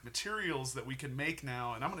fake materials that we can make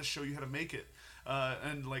now, and I'm going to show you how to make it.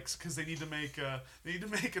 And like, because they need to make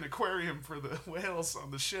an aquarium for the whales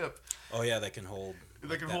on the ship. Oh yeah, that can hold. They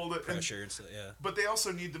like, can that hold it and- pressure. And stuff, yeah. But they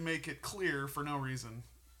also need to make it clear for no reason,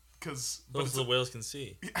 because So the whales can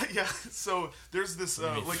see. yeah. So there's this do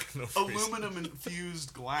you mean, like no reason? aluminum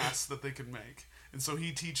infused glass that they can make, and so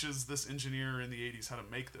he teaches this engineer in the 80s how to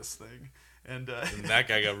make this thing, and And that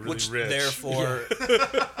guy got really Which rich. therefore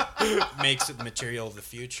makes it the material of the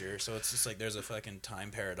future. So it's just like there's a fucking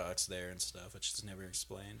time paradox there and stuff, which is never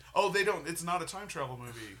explained. Oh, they don't. It's not a time travel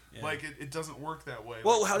movie. Yeah. Like it doesn't work that way.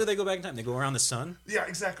 Well, Like, how do they go back in time? They go around the sun. yeah,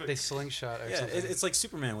 exactly. They slingshot or Yeah, something. it's like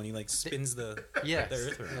Superman when he like spins the Yes,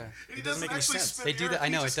 Earth around. yeah. He It doesn't make any actually sense. spin They the do Earth, that. I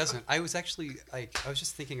he know it just- doesn't. I was actually like, I was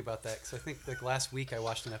just thinking about that because I think like last week I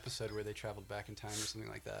watched an episode where they traveled back in time or something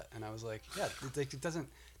like that, and I was like, yeah, it doesn't.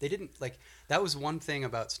 They didn't like. That was one thing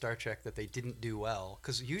about Star Trek that they didn't do well,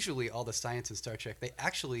 because usually all the science in Star Trek, they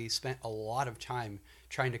actually spent a lot of time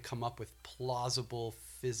trying to come up with plausible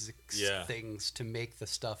physics Yeah. things to make the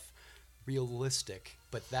stuff realistic.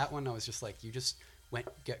 But that one, I was just like, you just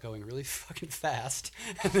get going really fucking fast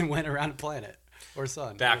and then went around a planet or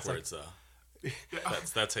sun. And it's like, Backwards though.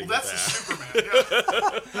 That's how you Well, get that's back. Superman.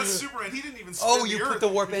 Yeah. That's Superman. He didn't even. Spin Oh, the you put Earth. the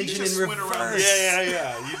warp He engine just in went around reverse.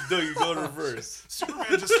 Yeah. You go in reverse. Superman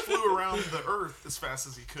just flew around the Earth as fast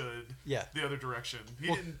as he could. Yeah. The other direction. He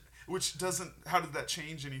Well- didn't. Which doesn't. How did that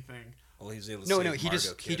change anything? Well, he was able to No, save no, he Margot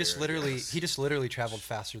just Kidder, I literally guess. he just literally traveled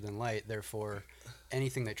faster than light. Therefore,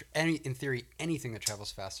 anything that in theory anything that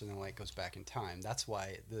travels faster than light goes back in time. That's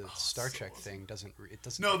why the Star Trek thing doesn't. It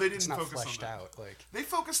doesn't. No, they It's didn't not focus on fleshed that. out. Like They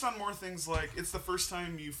focused on more things like it's the first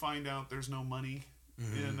time you find out there's no money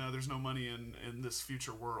there's no money in this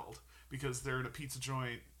future world because they're in a pizza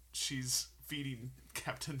joint. She's feeding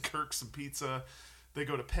Captain Kirk some pizza. They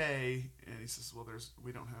go to pay, and he says, "Well,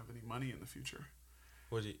 we don't have any money in the future."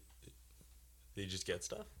 What do you just get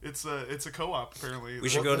stuff? It's a co-op apparently. We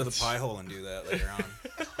should go to the pie hole and do that later on.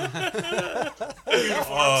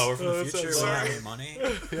 Oh, We're from the future. We don't have sorry. any money.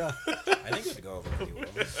 yeah, I think it'd go over pretty well.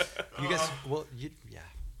 you guys. Well, yeah,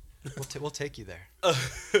 we'll take you there.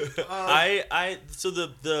 So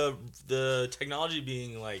the technology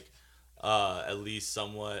being like at least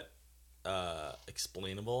somewhat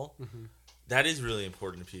explainable, that is really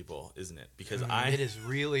important to people, isn't it? Because It is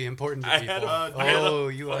really important to I people. had a- Oh,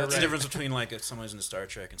 you are That's the right. difference between like if someone's into Star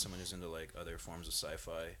Trek and someone who's into like other forms of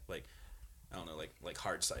sci-fi, like I don't know, like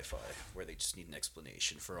hard sci-fi, where they just need an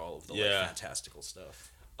explanation for all of the Yeah. like fantastical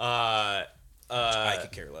stuff. I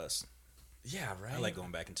could care less. yeah, right. I like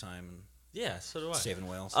going back in time and Yeah, so do I. saving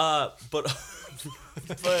whales. But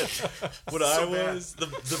what I bad. was the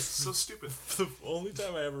So stupid. the only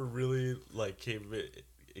time I ever really like came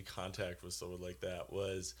in contact with someone like that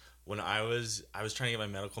was when I was trying to get my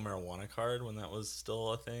medical marijuana card when that was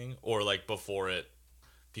still a thing, or like before it.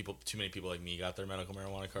 Too many people like me got their medical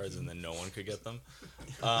marijuana cards, and then no one could get them.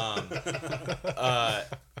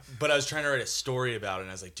 But I was trying to write a story about it,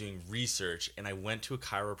 and I was like doing research, and I went to a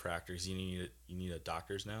chiropractor because you need a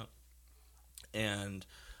doctor's note, and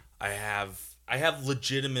I have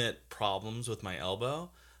legitimate problems with my elbow,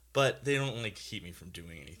 but they don't like keep me from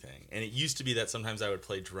doing anything. And it used to be that sometimes I would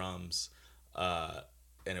play drums, and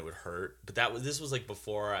it would hurt. But this was like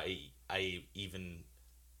before I even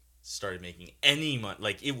started making any money.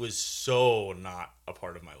 Like it was so not a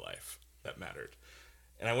part of my life that mattered.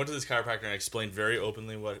 And I went to this chiropractor and I explained very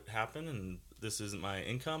openly what happened, and this isn't my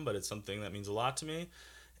income, but it's something that means a lot to me.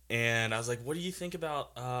 And I was like, "What do you think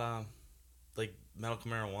about like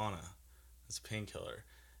medical marijuana as a painkiller?"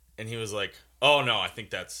 And he was like, "Oh no, I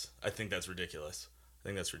think that's ridiculous. I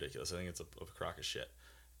think it's a crock of shit."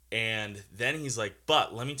 And then he's like,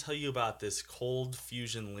 "But let me tell you about this cold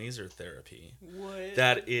fusion laser therapy. What?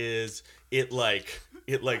 That is, it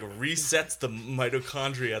resets the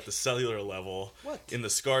mitochondria at the cellular level in the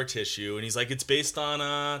scar tissue." And he's like, "It's based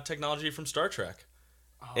on technology from Star Trek."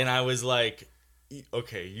 And I was like,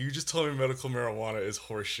 "Okay, you just told me medical marijuana is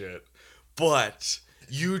horseshit, but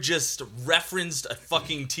you just referenced a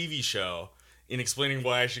fucking TV show in explaining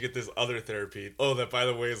why I should get this other therapy. Oh, that by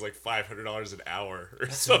the way is like $500 an hour or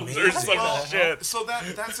something or amazing. some shit." So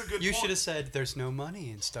that's a good. You point. should have said, "There's no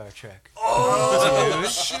money in Star Trek." Oh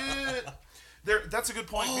shit! That's a good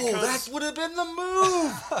point because that would have been the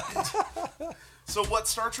move. so what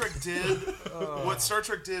Star Trek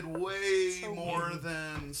did way more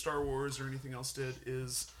than Star Wars or anything else did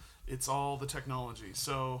is it's all the technology.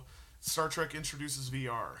 So Star Trek introduces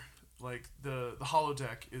VR. Like the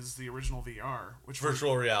holodeck is the original VR, which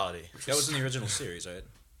Virtual reality. That was in the original series, right?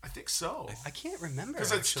 I think so. I can't remember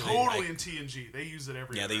Because it's actually. totally in TNG. They use it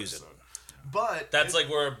every Yeah, other they use it. episode. But That's like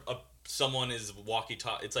where someone is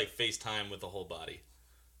walkie-talkie. It's like FaceTime with the whole body,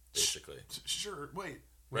 basically. sure. Wait.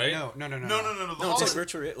 Right? No. No. The No, it's like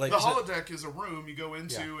virtual. Like the is it- holodeck is a room you go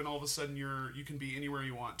into, Yeah. and all of a sudden you can be anywhere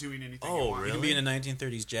you want, doing anything Oh, you want. you really? can be in a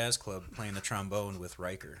 1930s jazz club playing the trombone with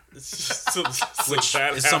Riker, So which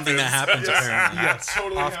that is something that happens Yes. apparently. Yeah, it's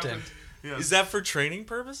totally Often. happened. Yes. Is that for training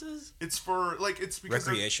purposes? It's for it's because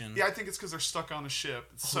they're- Recreation. Yeah, I think it's because they're stuck on a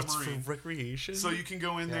ship, it's submarine. It's for recreation. So you can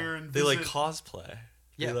go in there and they visit. like cosplay.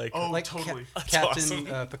 Yeah, like, Oh, like totally. That's Captain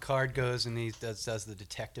awesome. Picard goes and he does the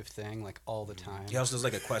detective thing like all the time. He also does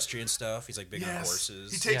like equestrian stuff. He's like big on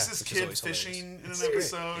horses. He takes Yeah. his Which is kid always fishing in an great.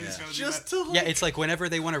 episode. He's Yeah. gonna do just that. to like, Yeah, it's like whenever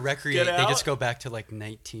they want to recreate, Get they out. just go back to like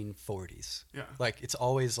 1940s. Yeah. Like it's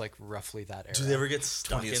always like roughly that era. do they ever get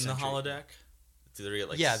stuck 20th in the century. holodeck? Do they ever get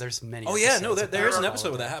like? Yeah, there's many. Oh yeah, no, episodes there is an about episode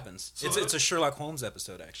where all that of happens. So- It's a Sherlock Holmes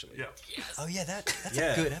episode actually. Yeah. Oh yeah, that's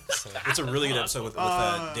Yeah. a good episode. It's a really good episode with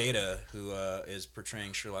Data, who is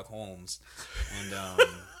portraying Sherlock Holmes, and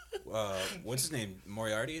what's his name?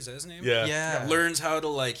 Moriarty, is that his name? Yeah. Yeah. Learns how to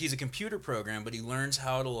like. He's a computer program, but he learns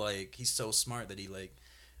how to like. He's so smart that he like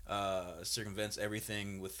circumvents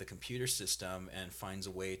everything with the computer system and finds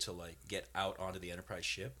a way to like get out onto the Enterprise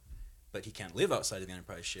ship. But he can't live outside of the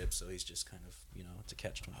Enterprise ship, so he's just kind of, it's a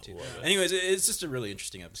catch-22. love it. Anyways, it's just a really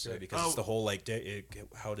interesting episode because Oh. it's the whole like,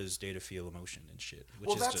 how does Data feel emotion and shit, which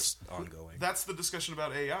Well, is that's- just ongoing. That's the discussion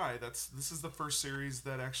about AI. This is the first series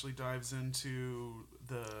that actually dives into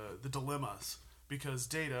the dilemmas because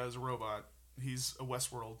Data is a robot. He's a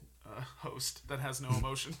Westworld host that has no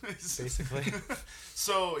emotion, Basically.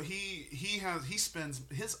 So he spends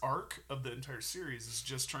his arc of the entire series is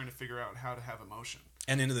just trying to figure out how to have emotion.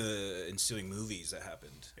 And in the ensuing movies that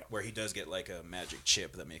happened, Yeah. where he does get like a magic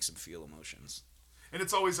chip that makes him feel emotions. And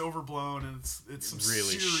it's always overblown, and it's some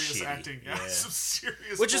Really serious shitty, acting. Yeah, yeah. some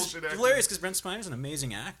serious Which is bullshit acting. hilarious because Brent Spiner is an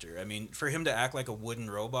amazing actor. I mean, for him to act like a wooden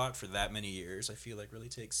robot for that many years, I feel like really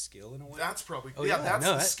takes skill in a way. That's probably Oh, yeah. yeah, That's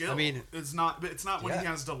no, the I skill. mean- it's not. But it's not when he Yeah.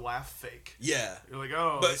 has to laugh fake. Yeah. You're like,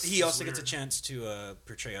 oh. But this he is also gets a weird. chance to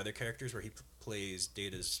portray other characters where he plays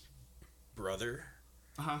Data's brother.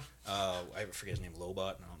 Uh-huh. I forget his name,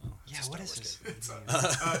 Lobot. I don't know. It's Yeah, a what Star is Wars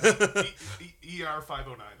his? It's ER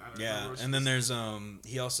 509. I don't Yeah, remember and then there's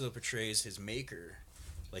he also portrays his maker,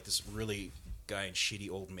 like this really guy in shitty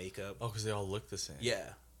old makeup. Oh, because they all look the same.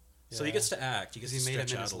 Yeah. So he Yeah. gets to act. He gets Because to he made him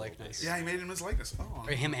stretch in out his a little likeness. bit. Yeah, he made him his likeness. Oh,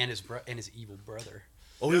 Or him and his evil brother.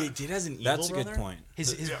 Oh, Yeah. he did has an evil That's a brother? good point.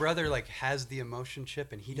 His Yeah. brother like has the emotion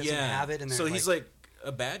chip and he doesn't Yeah. have it. And so they're he's like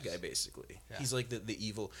a bad guy basically. Yeah. He's like the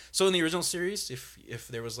evil. So in the original series, if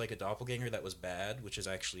there was like a doppelganger that was bad, which is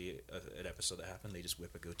actually an episode that happened, they just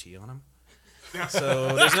whip a goatee on him. Yeah.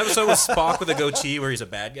 So there's an episode with Spock with a goatee where he's a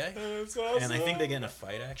bad guy, That's awesome. and I think they get in a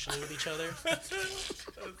fight actually with each other. That's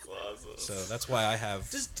awesome. So that's why I have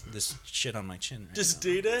this shit on my chin. Right Does now.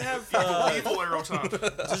 Data have evil arrow top.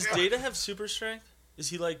 does Data have super strength? Is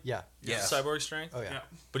he like yeah. Yeah. cyborg strength? Oh yeah. Yeah.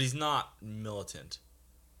 But he's not militant.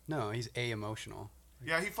 No, he's a-emotional.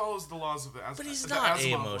 Yeah, he follows the laws of the But he's the not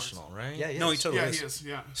Asimov emotional, right? Yeah, he No, is. he totally Laws. is. Yeah, he is.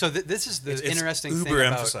 Yeah. So this is the It's interesting thing uber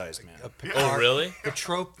about emphasized, man. Picard. Oh, really? The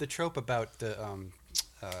trope about the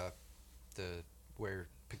where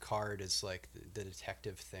Picard is like the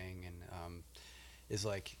detective thing and is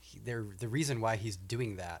like the reason why he's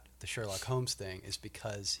doing that, the Sherlock Holmes thing, is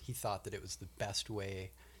because he thought that it was the best way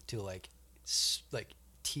to like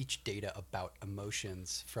teach Data about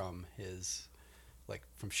emotions from his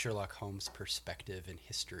from Sherlock Holmes' perspective in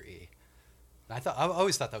history. I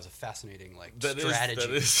always thought that was a fascascinating strategy. That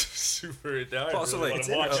is super. Now I Also, really like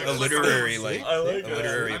wanna watch it. a literary I like a it.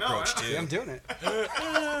 literary I know, approach I know. too. Yeah, I'm doing it.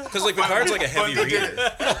 Because like Picard's like a heavy But they did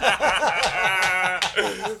reader.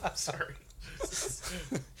 Sorry.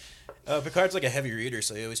 Picard's like a heavy reader,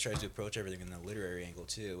 so he always tries to approach everything in the literary angle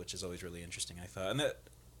too, which is always really interesting. I thought, and that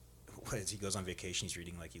as he goes on vacation, he's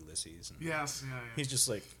reading like Ulysses. And Yes. Yeah. he's just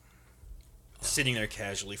like sitting there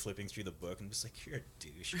casually flipping through the book and just like, you're a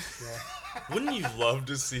douche. Wouldn't you love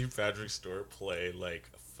to see Patrick Stewart play like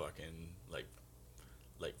a fucking like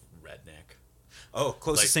redneck? Oh,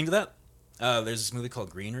 closest Like- thing to that, there's this movie called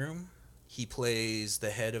Green Room. He plays the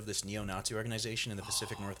head of this neo-Nazi organization in the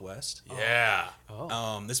Pacific Northwest. Yeah.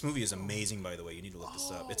 Oh. This movie is amazing, by the way. You need to look this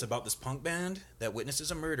up. It's about this punk band that witnesses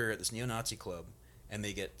a murder at this neo-Nazi club, and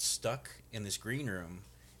they get stuck in this green room,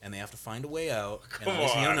 and they have to find a way out. And Come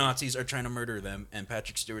these on. neo-Nazis are trying to murder them, and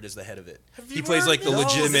Patrick Stewart is the head of it. He you plays heard like the this? No,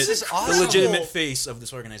 legitimate, this is the awesome. legitimate face of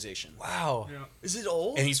this organization. Wow. Yeah. Is it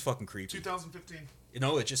old? And he's fucking creepy. 2015.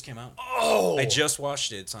 No, it just came out. Oh, I just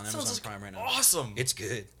watched it. It's on Amazon sounds Prime right now. awesome. It's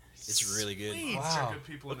good. It's really good. Sweet. These Wow. are good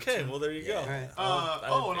people in it, Okay, too. well there you go. All right.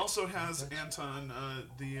 And also has Anton,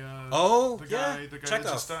 the Oh, the yeah. guy that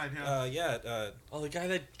Chekhov. just died. Yeah. Oh, the guy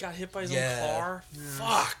that got hit by his Yeah. own car.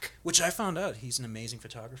 Fuck. Which I found out he's an amazing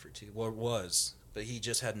photographer too. Well, was, but he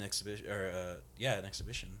just had an exhibition, an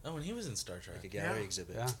exhibition, Oh, and he was in Star Trek. like a gallery Yeah.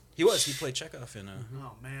 exhibit. Yeah. He was. He played Chekhov in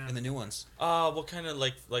Oh man. in the new ones. What kind of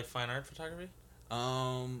like fine art photography?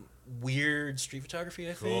 Weird street photography,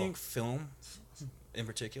 I Cool. think. Film, in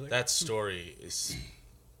particular. That story is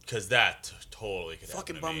because that totally could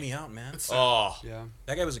Fucking happen to bummed me out, man. Oh, Yeah.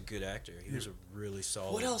 That guy was a good actor. He was a really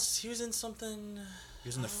solid. what else? He was in something. He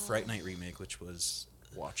was in the Fright Night remake, which was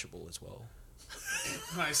watchable as well.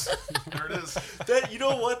 Nice. There it is. That, you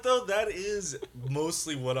know what though? That is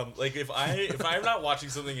mostly what I'm like. If I'm not watching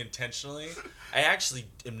something intentionally, I actually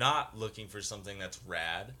am not looking for something that's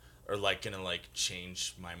rad or like gonna like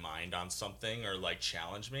change my mind on something or like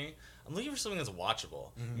challenge me. I'm looking for something that's watchable,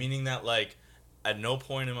 meaning that like at no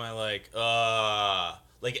point am I like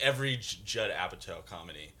every Judd Apatow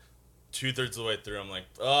comedy. 2/3 of the way through, I'm like,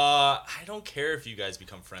 I don't care if you guys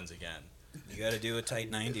become friends again. You got to do a tight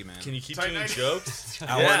 90, man. Can you keep Tight doing 90? jokes?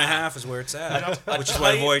 Hour and a half is where it's at, which is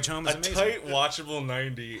why Voyage Home is amazing. A tight, watchable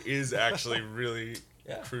 90 is actually really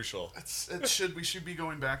crucial. We should be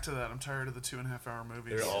going back to that. I'm tired of the 2.5-hour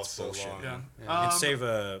movies. They're all so bullshit. long. Yeah. Yeah. And save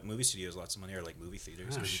movie studios lots of money, or like movie theaters,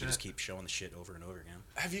 Oh, because you can just shit. keep showing the shit over and over again.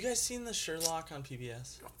 Have you guys seen the Sherlock on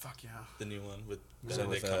PBS? Oh, fuck yeah. The new one with Is that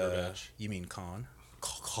Benedict with, Cumberbatch. you mean Khan?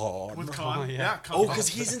 Khan. With Oh, Khan. yeah. Yeah. Khan. Oh, because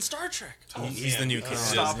he's in Star Trek. He's the new kid.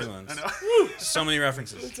 Stop New it. ones. I know. So many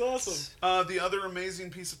references. It's awesome. The other amazing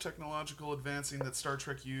piece of technological advancing that Star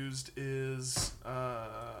Trek used is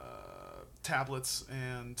tablets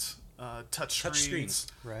and touch screens. screens.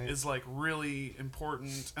 Right. Is like really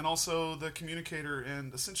important, and also the communicator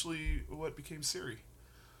and essentially what became Siri,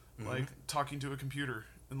 like talking to a computer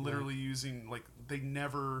and literally using like they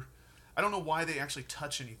never. I don't know why they actually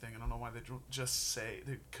touch anything. I don't know why they don't just say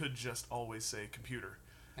they could just always say computer.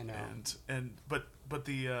 I know. But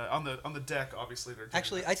the on the deck obviously they're doing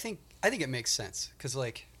Actually, that. I think it makes sense because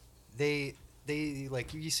like they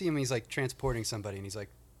like you see him, he's like transporting somebody, and he's like,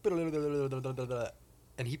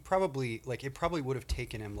 and he probably like it probably would have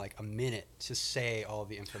taken him like a minute to say all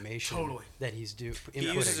the information Totally. that he's He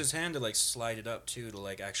uses his hand to like slide it up too to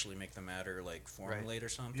like actually make the matter like formulate or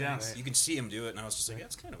something. Yes. You can see him do it, and I was just like, yeah,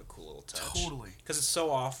 it's kind of a cool little touch. Totally. Because it's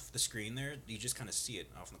so off the screen there, you just kind of see it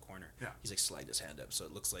off in the corner. Yeah. He's like sliding his hand up, so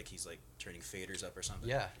it looks like he's like turning faders up or something.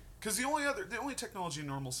 Yeah. Because the only technology in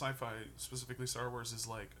normal sci-fi, specifically Star Wars, is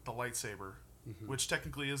like the lightsaber, which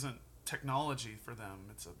technically isn't technology for them.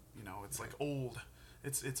 It's it's like old.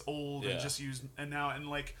 It's old and Yeah. just used and now in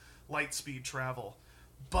like light speed travel,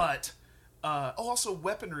 but also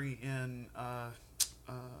weaponry in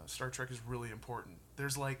Star Trek is really important.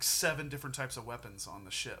 There's like 7 different types of weapons on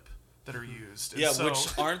the ship that are used. And Yeah, so,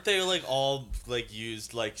 which aren't they like all like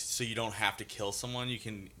used like so you don't have to kill someone? You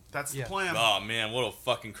can. that's Yeah. the plan. Oh man, what a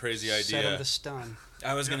fucking crazy Set him idea! to stun.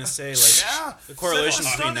 I was gonna say like Yeah, the correlation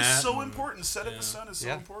set at the between sun that is so and, important. Set at the sun is so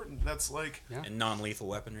Yeah. important. That's like. Yeah. and non-lethal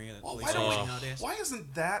weaponry that Well, police why are don't using we- nowadays. Why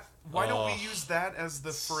isn't that? Why don't Oh, we use that as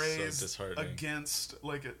the so phrase disheartening. against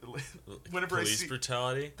like whenever I Police see?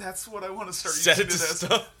 brutality. That's what I want to start Set using it to as.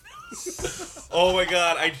 stun. Oh my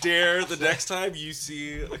god, I dare the next time you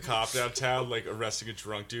see a cop downtown like arresting a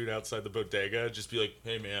drunk dude outside the bodega, just be like,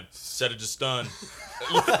 hey man, set it to stun.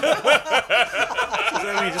 Is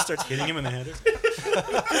that when he just starts hitting him in the head?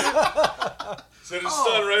 Set it to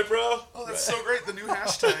stun, right bro? Oh, that's so great! The new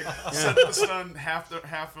hashtag. Set it to stun. Half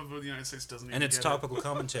of the United States doesn't even. And it's get topical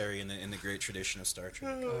commentary in the great tradition of Star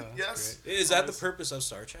Trek. it. Yes. Is that the purpose of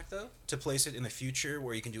Star Trek, though? To place it in the future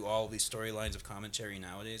where you can do all of these storylines of commentary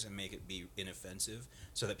nowadays and make it be inoffensive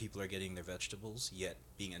so that people are getting their vegetables yet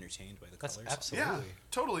being entertained by the That's colors? absolutely. Yeah,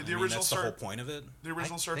 totally. I The mean, original that's Star. the whole point of it. The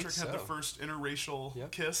original I Star think Trek had the so. first interracial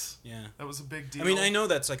Yep. kiss. Yeah. That was a big deal. I mean, I know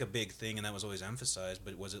that's like a big thing and that was always emphasized,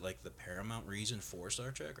 but was it like the paramount reason for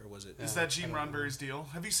Star Trek, or was it... Is that Gene Roddenberry's deal?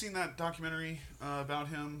 Have you seen that documentary about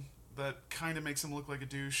him that kind of makes him look like a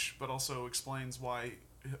douche, but also explains why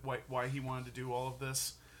he wanted to do all of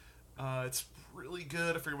this? It's really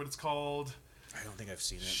good. I forget what it's called. I don't think I've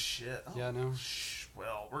seen it. Shit. Oh, Yeah, no.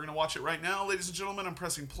 Well, we're gonna watch it right now, ladies and gentlemen. I'm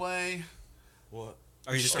pressing play. What?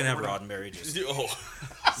 Are you just Sorry, going to we're have not- Roddenberry just Oh,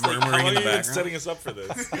 murmuring how in long the have you been background? setting us up for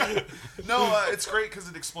this? No, it's great because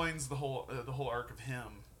it explains the whole arc of him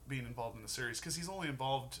being involved in the series. Because he's only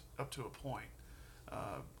involved up to a point.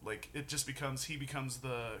 Like it just becomes he becomes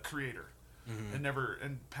the creator,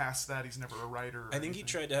 and past that he's never a writer. Or I think he anything.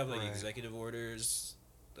 tried to have like Right. executive orders,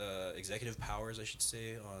 executive powers, I should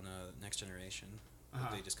say, on Next Generation. But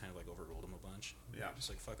Uh-huh. they just kind of like overruled him a bunch. Yeah. Just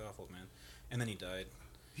like, fuck off, old man. And then he died.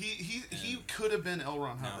 He And could have been L.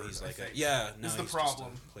 Ron Now Hubbard. he's I like think. now is the he's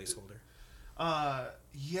problem. just a placeholder.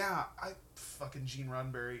 Yeah, I fucking Gene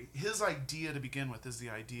Roddenberry. His idea to begin with is the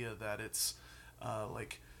idea that it's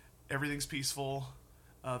like everything's peaceful.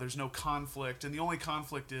 There's no conflict, and the only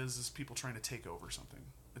conflict is people trying to take over something.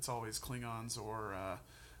 It's always Klingons or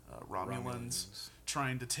Romulans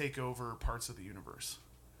trying to take over parts of the universe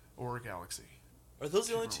or a galaxy. Are those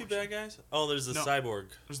the only two bad guys? Oh, there's the No. cyborg.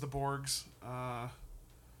 There's the Borgs.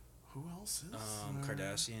 Who else is?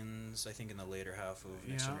 Cardassians, I think in the later half of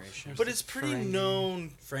Next Yeah. Generation. But it's pretty Ferengi.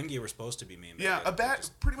 known. Ferengi were supposed to be main Yeah, bad guys,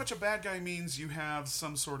 pretty much a bad guy means you have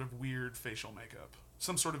some sort of weird facial makeup,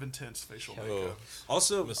 some sort of intense facial Oh, makeup.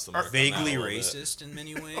 Also, Missed the mark on vaguely that a little bit. racist in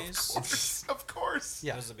many ways. Of course.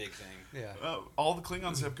 Yeah. That was a big thing. Yeah. All the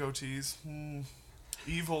Klingons have goatees.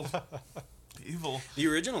 Evil. Evil. The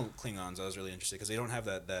original Klingons, I was really interested because they don't have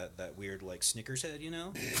that weird like Snickers head, you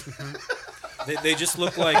know. they just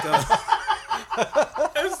look like.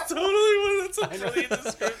 That's totally what it's a brilliant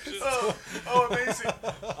description. Oh, amazing.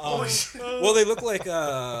 Holy shit. Well, they look like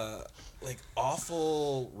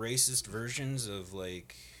awful racist versions of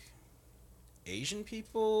like Asian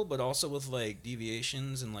people, but also with like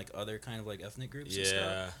deviations and like other kind of like ethnic groups and Yeah.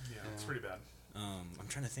 stuff. Yeah, it's pretty bad. I'm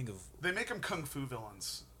trying to think of. They make them kung fu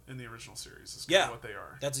villains in the original series. Is Yeah. what they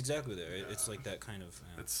are. That's exactly there. It's like that kind of.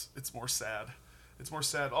 It's more sad. It's more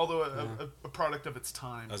sad, although a product of its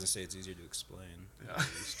time. I was gonna say it's easier to explain. Yeah.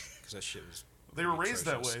 Because that shit was. They were raised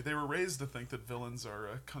that atrocious. way. They were raised to think that villains are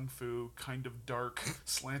a kung fu kind of dark,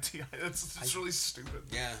 slanty. It's really stupid.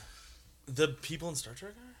 Yeah. The people in Star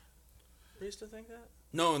Trek are raised to think that?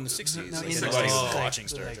 No, in the 60s. No, like, in the everybody 60s, was like- watching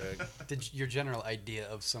Star like- Trek. Your general idea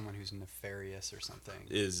of someone who's nefarious or something.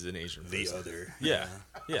 Is an Asian person. other. Yeah.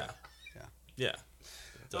 Yeah. Yeah. Yeah.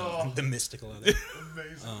 Oh, The mystical other.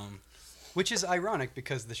 amazing. Which is ironic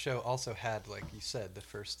because the show also had, like you said, the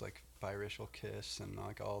first like biracial kiss and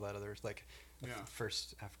like all that other like Yeah.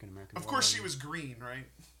 first African American. Of course, she was green, right?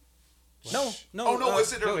 No. Oh no,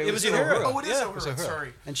 was it? no, it was Uhura. Uhura. Oh, it is Yeah, Uhura. it was Uhura.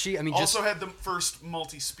 Sorry. And she, I mean, Also had the first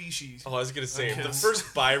multi-species. Oh, I was gonna say, if the Kiss. first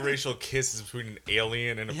biracial kiss is between an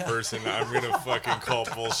alien and a Yeah. person, I'm gonna fucking call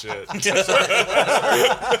bullshit.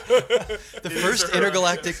 the first Uhura.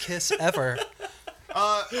 intergalactic kiss ever.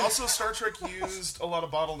 Also, Star Trek used a lot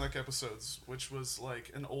of bottleneck episodes, which was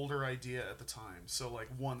like an older idea at the time. So, like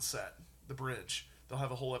one set, the bridge, they'll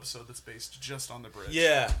have a whole episode that's based just on the bridge.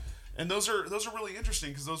 Yeah. and those are really interesting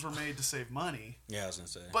because those were made to save money. Yeah, I was gonna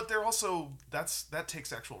say. But they're also that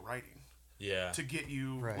takes actual writing Yeah. to get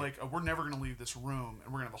you Right. like we're never gonna leave this room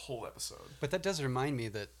and we're gonna have a whole episode. But that does remind me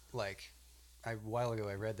that like a while ago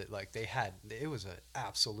I read that like it was an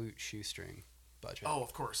absolute shoestring budget. Oh,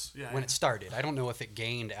 of course, yeah. When it started, I don't know if it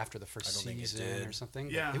gained after the first I don't think it season did. or something.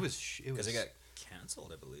 But Yeah. it was Because it got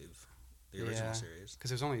canceled, I believe. The original Yeah. series. because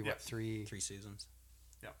there's only Yeah. what three. 3 seasons.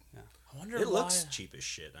 I wonder It why. looks cheap as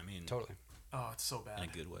shit. I mean, Totally. Oh, it's so bad. in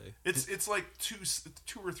a good way. It's like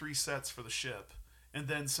two or three sets for the ship, and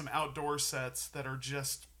then some outdoor sets that are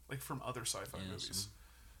just like from other sci-fi Yeah, movies. some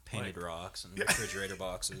painted Like- rocks and Yeah. refrigerator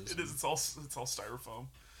boxes. It is. It's all styrofoam.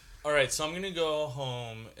 All right, so I'm gonna go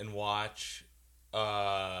home and watch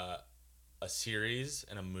a series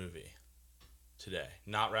and a movie today.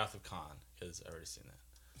 Not Wrath of Khan because I've already seen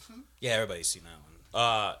that. Yeah, everybody's seen that one.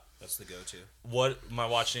 Uh, That's the go-to. what am I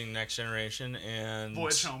watching? Next Generation and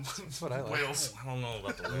Voyage Home. That's what I like. Whales. I don't know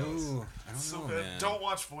about the whales. Ooh, I don't So know, bad. man. Don't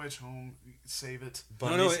watch Voyage Home. Save it.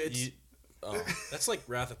 But No, these- it's- you- oh. That's like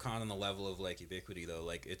Wrath of Khan on the level of like Ubiquity, though.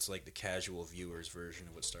 Like it's like the casual viewer's version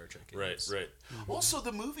of what Star Trek is. Right, right. Also,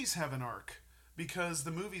 the movies have an arc because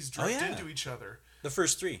the movies drift yeah. into each other. The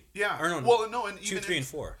first 3. Yeah. Or no, Well, no, and 2, even 3, and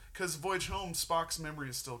 4. because Voyage Home, Spock's memory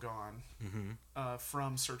is still gone Mm-hmm.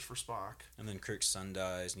 from Search for Spock. And then Kirk's son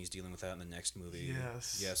dies, and he's dealing with that in the next movie.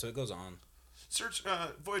 Yes. Yeah, so it goes on.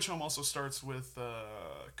 Voyage Home also starts with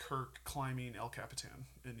Kirk climbing El Capitan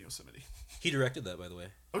in Yosemite. He directed that, by the way.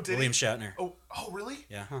 Oh, did William he? Shatner. Oh, really?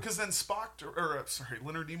 Yeah. Because then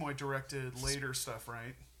Leonard Nimoy directed later stuff,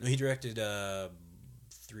 right? No, he directed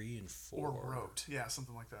 3 and 4. Or wrote, yeah,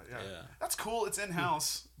 something like that. Yeah, Yeah. that's cool. It's in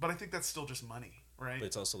house, but I think that's still just money, right? But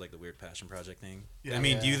it's also like the weird passion project thing. Yeah. I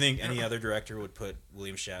mean, do you Yeah. think any other director would put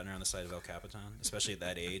William Shatner on the side of El Capitan, especially at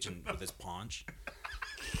that age and with his paunch?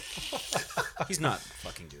 He's not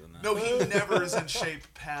fucking doing that. No, he never is in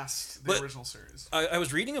shape past the But- original series. I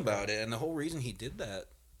was reading about it, and the whole reason he did that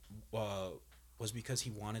was because he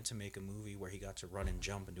wanted to make a movie where he got to run and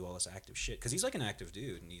jump and do all this active shit. Because he's like an active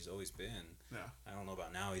dude, and he's always been. Yeah. I don't know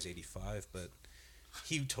about now, he's 85, but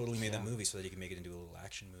he totally made that movie so that he could make it into a little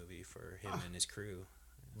action movie for him and his crew.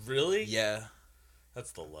 Really? Yeah.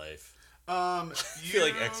 That's the life. You I feel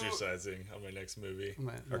like exercising on my next movie.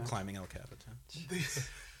 Or climbing El Capitan.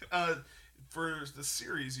 For the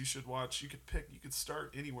series, you should watch. You could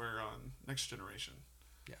start anywhere on Next Generation.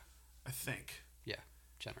 Yeah. I think. Yeah,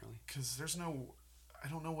 generally. Because I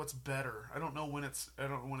don't know what's better. I don't know when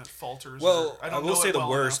it falters. Well, or, I don't will know say it the well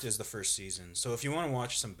worst enough. is the first season. So if you want to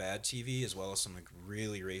watch some bad TV as well as some like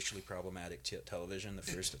really racially problematic television, the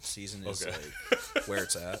first season is Okay. like where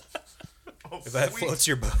it's at. If that sweet. floats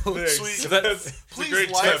your boat. Sweet. If that, It's a Please great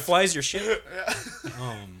if that live, tip. flies your ship.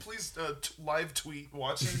 please live tweet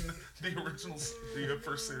watching the original the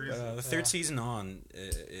first series. The third season on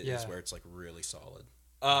is Yeah. where it's like really solid.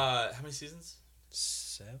 How many seasons?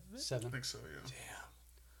 7? I 7. think so. Yeah.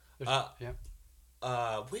 There's- Damn.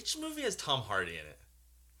 yeah. Which movie has Tom Hardy in it?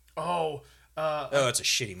 Oh. Oh, it's a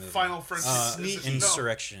shitty movie. Final Frontier. Is it- no.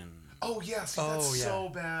 Insurrection. Oh yes, Oh that's yeah. so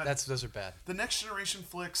bad. Those are bad. The Next Generation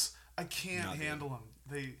flicks. I can't Not good. handle them.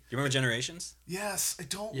 They. You remember Generations? Yes, I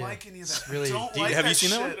don't Yeah. like any of that. It's really- I don't Do you- like have that you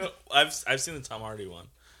seen that shit. one? I've seen the Tom Hardy one.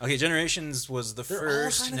 Okay, Generations was the They're all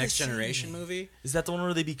first kind of the Next same. Generation movie. Is that the one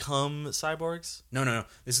where they become cyborgs? No.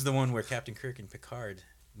 This is the one where Captain Kirk and Picard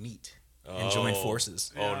meet and join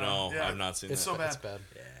forces. Oh no, Yeah. I've not seen It's that. so bad. It's bad.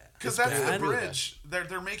 Because It's that's bad. the bridge.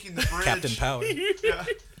 They're making the bridge. Captain Power. Yeah,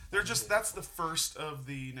 that's the first of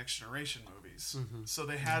the Next Generation movies. So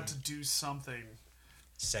they had to do something.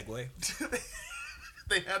 Segway.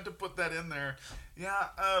 They had to put that in there. Yeah,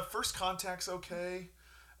 First Contact's okay.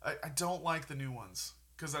 I don't like the new ones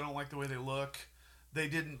because I don't like the way they look. They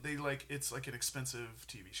it's like an expensive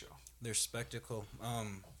TV show. Their spectacle.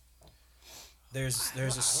 There's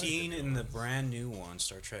a scene in the brand new one,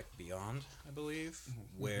 Star Trek Beyond, I believe,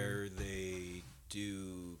 where they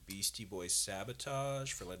do Beastie Boys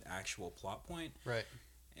sabotage for like an actual plot point, Right.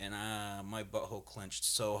 and my butthole clenched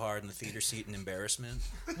so hard in the theater seat in embarrassment.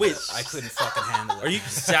 Wait, I couldn't fucking handle it. are you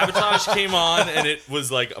Sabotage came on and it was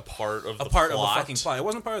like a part of a the part plot? of the fucking plot? It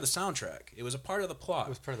wasn't part of the soundtrack. It was a part of the plot. It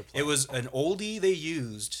was part of the plot. It was an oldie they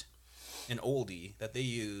used, that they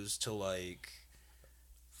used to like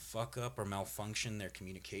fuck up or malfunction their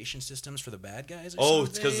communication systems for the bad guys. Or Oh,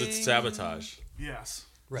 it's because something. it's Sabotage. Yes,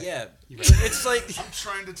 Right. Yeah, You're right. it's like I'm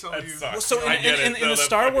trying to tell That you. sucks. well, so I get it. in No, the that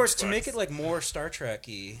Star fucking Wars to sucks. make it like more Star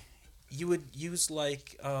Trek-y, you would use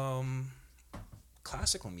like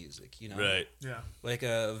classical music, you know, Right. Yeah, like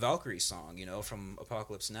a Valkyrie song, you know, from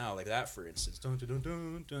Apocalypse Now, like that for instance, dun, dun, dun,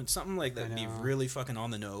 dun, dun, something like that would be know. really fucking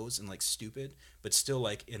on the nose and like stupid, but still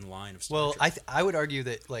like in line of Star Well, Trek. I would argue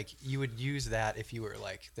that like you would use that if you were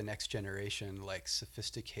like the Next Generation, like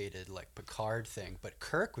sophisticated like Picard thing, but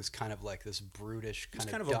Kirk was kind of like this brutish He's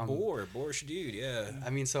kind kind of of dumb. a boorish dude, yeah.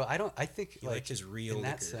 I mean, so I think He like liked his real in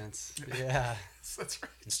that liquor sense, yeah. that's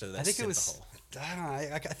right. instead of that I think it was. synthahol. I don't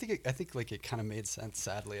know. I think like it kind of made sense.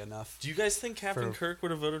 Sadly enough. Do you guys think Captain For- Kirk would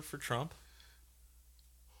have voted for Trump?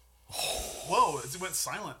 Whoa, it went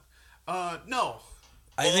silent. No.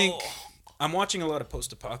 I think I'm watching a lot of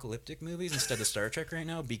post-apocalyptic movies instead of Star Trek right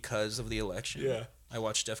now because of the election. Yeah. I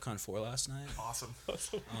watched DEFCON 4 last night. Awesome.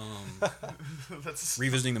 That's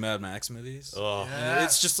Revisiting the Mad Max movies. Oh, And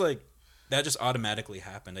it's just like that just automatically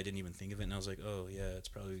happened. I didn't even think of it, and I was like, "Oh yeah, it's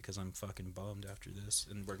probably because I'm fucking bummed after this,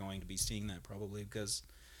 and we're going to be seeing that probably because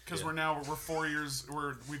because we're 4 years.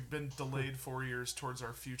 We've been delayed 4 years towards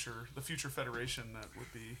our future, the future federation that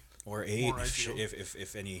would be. or 8 More ideal.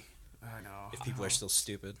 if any I know. if people are still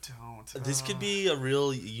stupid." don't. this could be a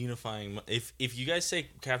real unifying. If you guys say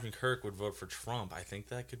Captain Kirk would vote for Trump, I think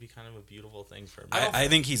that could be kind of a beautiful thing for America. I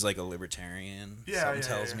think he's like a libertarian. Yeah, Something yeah,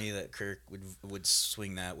 tells yeah. me that Kirk would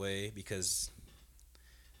swing that way because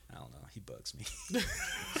I don't know. He bugs me.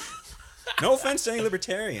 No offense to any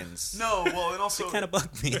libertarians. No, well, and also They kind of bug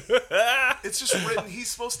me. it's just written. He's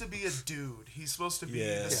supposed to be a dude. He's supposed to be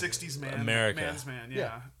Yeah. the '60s man, America. man's man. Yeah.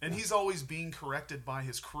 Yeah. And he's always being corrected by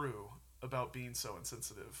his crew about being so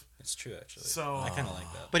insensitive. It's true, actually. So- I kind of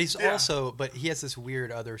like that. But he's Yeah. but he has this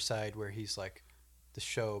weird other side where he's like, the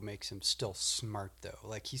show makes him still smart though.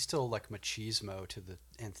 Like he's still like machismo to the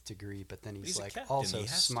nth degree, but then He's he's a like captain, also he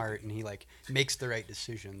has to smart and he like makes the right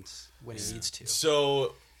decisions when he needs to.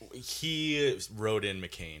 So he wrote in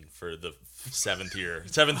McCain for the seventh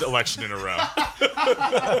election in a row.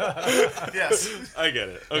 Yes. I get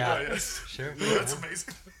it. Okay. Yeah. Yes. Sure. That's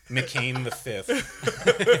amazing. McCain the fifth.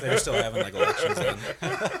 They're still having like elections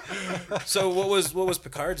then. So what was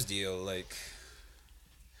Picard's deal? Like,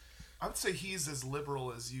 I would say he's as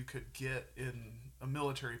liberal as you could get in a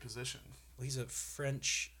military position. well, he's a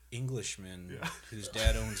French Englishman Yeah. whose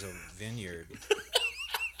dad owns a vineyard.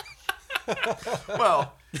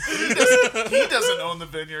 Well, he doesn't own the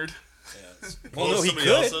vineyard. Well, no, he somebody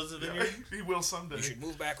else could. owns the vineyard? He will someday. You should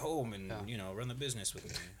move back home and run the business with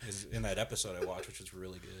me. Is in that episode I watched, which was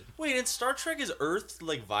really good. Wait, in Star Trek, is Earth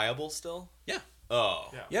like viable still? Yeah. Oh.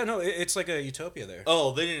 Yeah. Yeah, no, it's like a utopia there.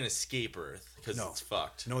 Oh, they didn't escape Earth because No. it's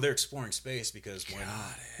fucked. No, they're exploring space because why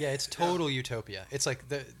not? Yeah, it's total utopia. It's like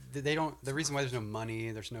they don't. The reason why there's no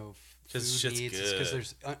money, there's no 'Cause food shit's needs, is because good.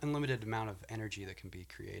 there's unlimited amount of energy that can be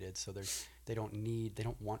created. So they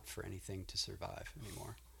don't want for anything to survive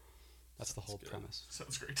anymore. That's the whole good. premise.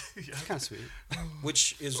 Sounds great. Yeah. It's kind of sweet.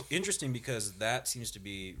 Which is interesting because that seems to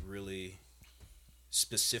be really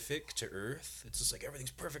specific to Earth. It's just like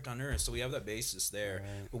everything's perfect on Earth, so we have that basis there.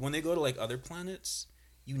 Right. But when they go to like other planets,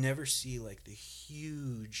 you never see like the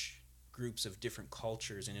huge groups of different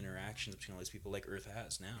cultures and interactions between all these people like Earth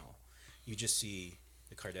has now. You just see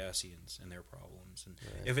the Cardassians and their problems. And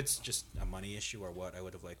Right. if it's just a money issue or what, I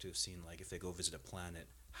would have liked to have seen like if they go visit a planet,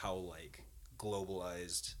 how like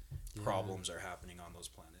globalized problems are happening on those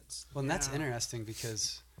planets. Well, and that's Yeah. interesting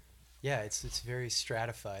because, yeah, it's very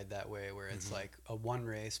stratified that way, where it's like a one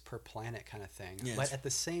race per planet kind of thing. Yeah, But it's- at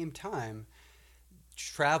the same time,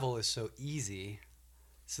 travel is so easy.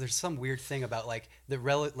 So there's some weird thing about like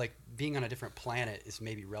like being on a different planet is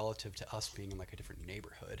maybe relative to us being in like a different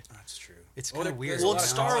neighborhood. That's true. It's kind of weird. Well, in lot of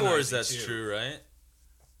Star Wars, colonizing, that's too. true, right?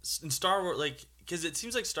 In Star Wars, like, because it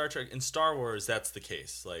seems like Star Trek, in Star Wars, that's the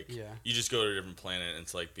case. Like, Yeah. you just go to a different planet, and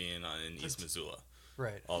it's like being in East Missoula.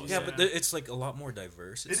 Right. All of a Yeah, sudden. but it's like a lot more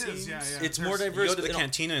diverse. It It is, seems. yeah, yeah. It's There's- more you diverse. go To to the the-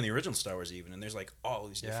 cantina in the original Star Wars, even, and there's like all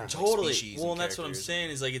these different like, Totally. species. Well, and that's what I'm characters. saying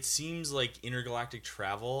is like it seems like intergalactic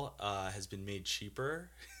travel has been made cheaper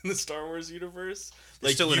in the Star Wars universe. There's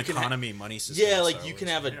Like still an you can ha- economy money system. Yeah, in like Star you can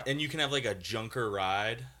Wars. have a Yeah. and you can have like a junker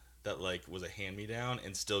ride that like was a hand me down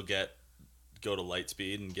and still go to light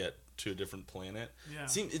speed and get to a different planet. Yeah.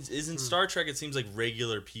 Is in Star Trek it seems like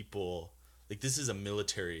regular people like this is a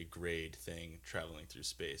military grade thing traveling through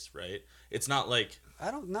space, right? It's not like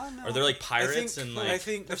I don't know. are there like I pirates think, and well, like I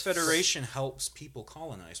think the Federation helps people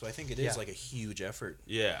colonize, so I think it is Yeah. like a huge effort.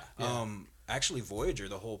 yeah. Actually, Voyager,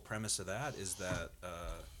 the whole premise of that is that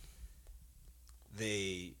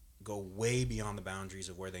they go way beyond the boundaries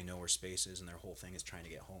of where they know where space is, and their whole thing is trying to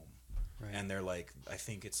get home. Right. And they're like, I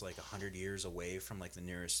think it's like 100 years away from like the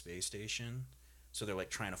nearest space station, so they're like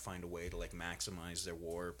trying to find a way to like maximize their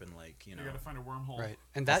warp and like You got to find a wormhole. Right,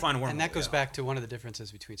 and I'll that find a and that wormhole, goes yeah. back to one of the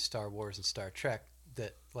differences between Star Wars and Star Trek.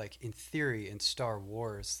 That, like, in theory, in Star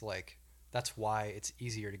Wars, like, that's why it's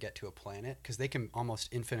easier to get to a planet, because they can almost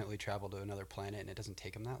infinitely travel to another planet and it doesn't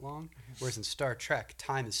take them that long. Whereas in Star Trek,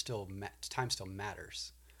 time still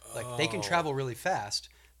matters. Like, they can travel really fast,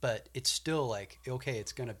 but it's still like, okay,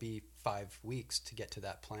 it's gonna be 5 weeks to get to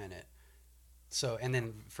that planet. So, and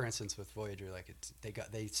then, for instance, with Voyager, like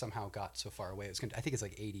they somehow got so far away. I think it's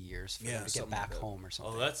like 80 years for Yeah, them to get something like back that. home or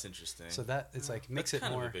something. Oh, that's interesting. So that it's like makes That's it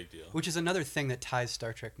kind of more a big deal. which is another thing that ties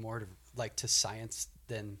Star Trek more to like to science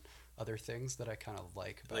than other things that I kind of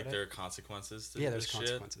like about like it. there are consequences to Yeah, this there's shit.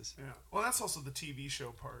 consequences. Yeah. Well, that's also the TV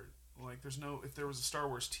show part. Like, if there was a Star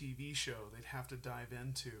Wars TV show, they'd have to dive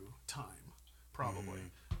into time, probably.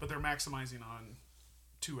 But they're maximizing on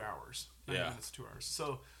 2 hours. 90 Yeah. minutes, 2 hours.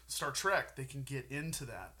 So Star Trek, they can get into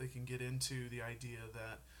that. They can get into the idea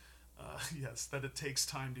that, yes, that it takes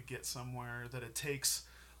time to get somewhere. That it takes,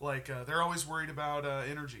 like, they're always worried about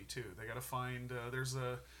energy too. They got to find. There's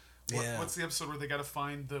a. Yeah. What's the episode where they got to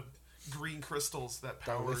find the green crystals that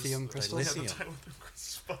powers Dilithium crystals? Yeah, the Dilithium. dilithium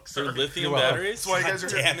crystals. Fuck, They're sorry. lithium You're welcome. batteries? That's why you guys are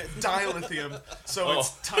damn here. it. Dilithium. So Oh. it's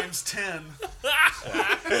times 10.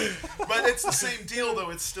 But it's the same deal, though.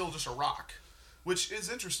 It's still just a rock. Which is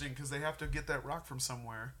interesting because they have to get that rock from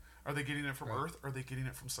somewhere. Are they getting it from Earth? Or are they getting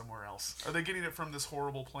it from somewhere else? Are they getting it from this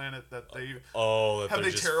horrible planet that they... Oh, that Have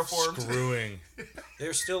they're they just terraformed? screwing.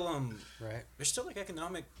 There's still Right. there's still like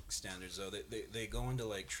economic standards though. They go into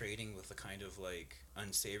like trading with the kind of like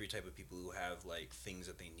unsavory type of people who have like things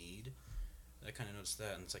that they need. I kind of noticed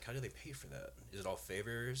that, and it's like, how do they pay for that? Is it all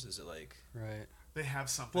favors? Is it like Right. They have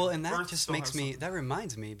something. Well, and that Earth just still makes has me. something. That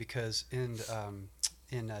reminds me because in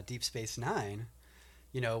Deep Space Nine,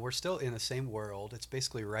 you know, we're still in the same world. It's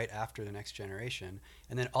basically right after the Next Generation,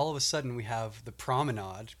 and then all of a sudden we have the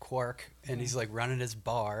Promenade, Quark, and he's like running his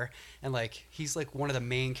bar, and like he's like one of the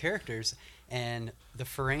main characters, and the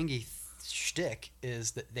Ferengi shtick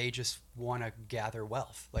is that they just want to gather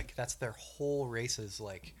wealth. Like that's their whole race's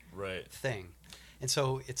like Right. thing, and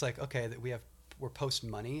so it's like okay that we're post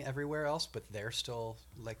money everywhere else, but they're still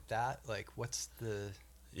like that. Like what's the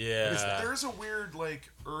Yeah. There's a weird, like,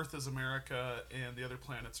 Earth is America and the other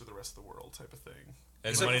planets are the rest of the world type of thing.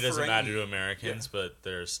 And Except money for doesn't matter Ferengi. to Americans, but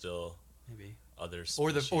there's still maybe other or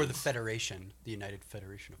species. the Federation, the United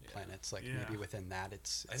Federation of Planets. Like Yeah. maybe within that,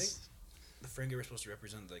 it's I think the Ferengi were supposed to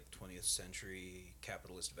represent like 20th century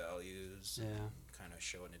capitalist values. Yeah. Kind of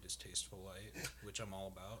show in a distasteful light, which I'm all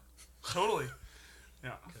about Totally.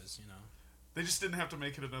 Yeah. because you know They just didn't have to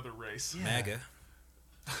make it another race. MAGA.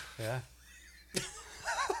 yeah.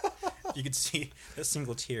 You could see a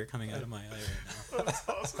single tear coming out of my eye right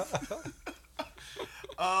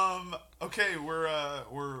now. Okay,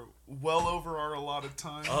 we're well over our allotted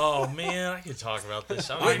time. Oh man, I could talk about this.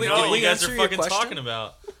 I don't Wait, even wait, know did what we you guys answer are your fucking question? talking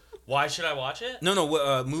about. Why should I watch it?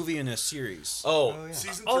 No, movie and a series. Oh, Oh, yeah.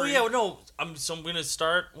 Season oh 3. yeah. No, I'm gonna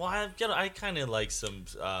start. Well, I kind of like some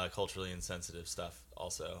culturally insensitive stuff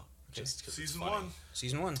also. Just 'cause it's Season funny. 1.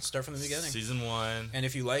 Season 1, start from the beginning. Season 1. And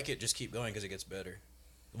if you like it, just keep going because it gets better.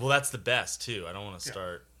 Well, that's the best too. I don't want to Yeah.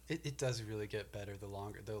 start. It does really get better the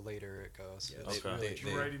later it goes. Yeah, It's Okay. really they-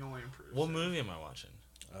 true. The writing only improves. What movie am I watching?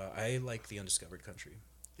 I like The Undiscovered Country.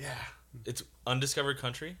 Yeah. It's Undiscovered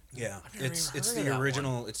Country. Yeah, never it's even it's heard of the that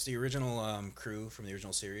original. It's the original crew from the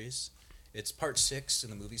original series. It's part 6 in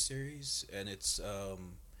the movie series, and it's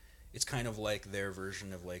kind of like their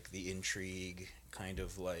version of like the intrigue, kind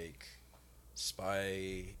of like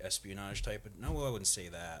spy espionage type. Of, no, I wouldn't say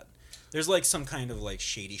that. There's like some kind of like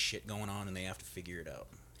shady shit going on, and they have to figure it out.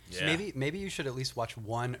 So maybe you should at least watch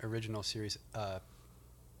one original series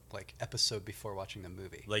like episode before watching the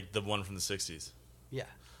movie. like the one from the 60s. Yeah.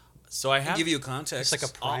 So I To have. give you context, It's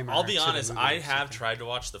like a primer. I'll be to the honest. movie I or have something. tried to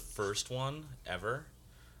watch the first one ever.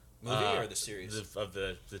 movie or the series. of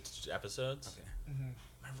the episodes. Okay.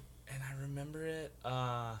 And I remember it.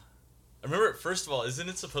 I remember it. First of all, isn't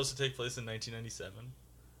it supposed to take place in 1997,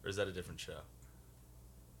 or is that a different show?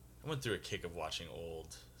 I went through a kick of watching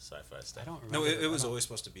old sci-fi stuff. I don't remember. No, it I was don't- always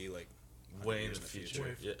supposed to be like Way in years the future.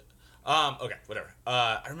 Wave. Yeah. Okay. Whatever.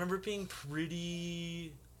 I remember it being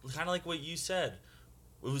pretty, kind of like what you said.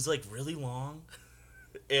 It was like really long,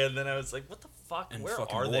 and then I was like, "What the fuck? And Where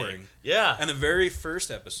fucking are boring. they?" Yeah. And the very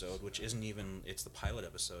first episode, which isn't even, it's the pilot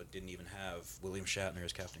episode, didn't even have William Shatner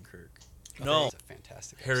as Captain Kirk. I No. think it's a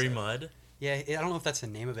fantastic. Harry episode. Mudd. Yeah, I don't know if that's the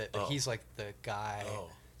name of it, but Oh. he's like the guy Oh.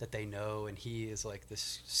 that they know, and he is like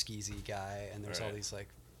this skeezy guy, and there's all Right. these like,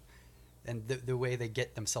 and the way they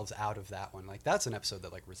get themselves out of that one, like that's an episode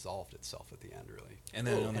that like resolved itself at the end, really. And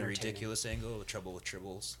then Ooh, on the entertaining. ridiculous angle, The Trouble with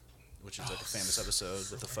Tribbles, which is like a famous so episode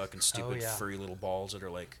with the fucking stupid yeah. furry little balls that are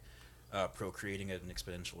like procreating at an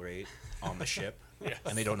exponential rate on the ship, Yes.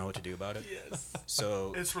 and they don't know what to do about it. Yes.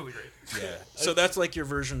 So It's really great. yeah, so that's like your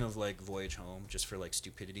version of like Voyage Home, just for like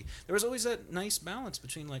stupidity. There was always that nice balance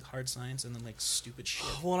between like hard science and then like stupid shit.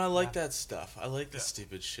 Well, and I like that stuff. I like the Yeah.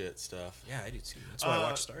 stupid shit stuff. Yeah, I do too. That's why I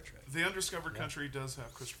watch Star Trek. The Undiscovered Country does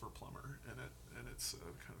have Christopher Plummer in it, and it's kind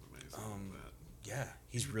of amazing. that- Yeah,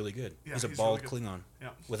 he's really good. Yeah, he's a he's bald really good. Klingon Yeah.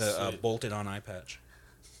 with a Sweet. bolted-on eye patch.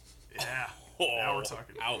 Yeah. Now we're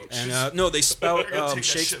talking. Ouch. And no, they spout I gotta take that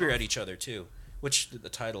shit Shakespeare off. at each other too, which the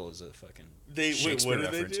title is a fucking Wait, Shakespeare what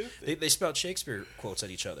do they reference. do? They spout Shakespeare quotes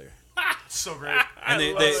at each other, So great. and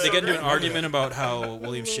they, love they, it. they get into an So great. argument about how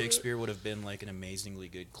William Shakespeare would have been like an amazingly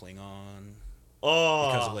good Klingon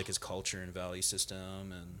Oh, because of like his culture and value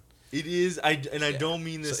system, and it is. I don't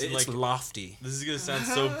mean this so in it's like lofty. this is gonna sound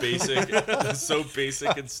so basic, so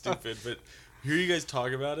basic and stupid. But hear you guys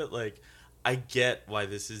talk about it, like I get why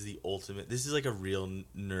this is the ultimate. This is like a real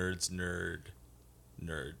nerd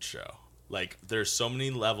show. Like there's so many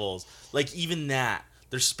levels. Like even that.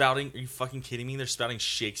 They're spouting. Are you fucking kidding me? They're spouting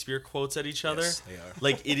Shakespeare quotes at each other. Yes, they are.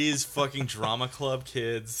 Like it is fucking drama club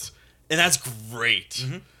kids, and that's great.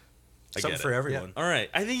 I Something get for it. everyone. All right,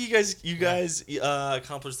 I think you guys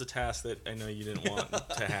accomplished the task that I know you didn't want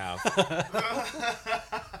to have.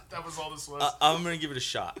 That was all this was. I'm gonna give it a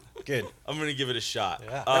shot. Good. I'm gonna give it a shot.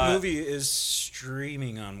 Yeah. That movie is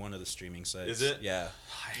streaming on one of the streaming sites. Is it? Yeah.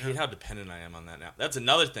 I hate how dependent I am on that now. That's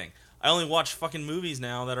another thing. I only watch fucking movies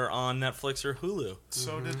now that are on Netflix or Hulu.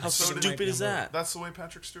 So did How so did, stupid is that? That's the way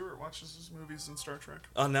Patrick Stewart watches his movies in Star Trek.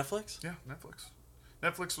 On Netflix? Yeah, Netflix.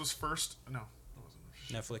 Netflix was first. No, it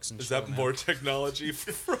wasn't. Netflix and Is chill, that man. more technology?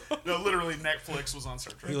 No, literally, Netflix was on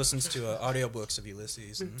Star Trek. He listens to audiobooks of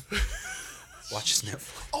Ulysses and watches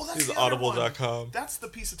Netflix. Oh, that's Is the other one. audible.com. That's the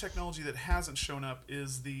piece of technology that hasn't shown up.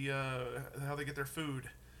 Is the how they get their food,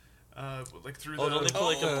 like through Oh, the. don't they put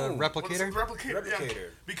like a What is it? replicator. Replicator. Yeah. Replicator.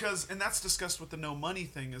 Because and that's discussed with the no money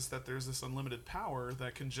thing is that there's this unlimited power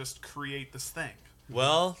that can just create this thing.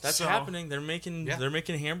 Well, that's So- happening. They're making Yeah.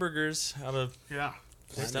 hamburgers out of Yeah,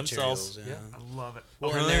 stem Materials, cells. yeah. I love it.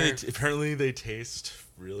 Well, and Apparently they taste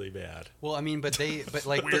really bad. Well, I mean, but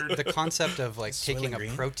like Weird. the concept of like Soylent taking a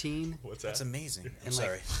Green? protein What's That's amazing. I'm and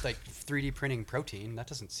sorry. like 3D printing protein, that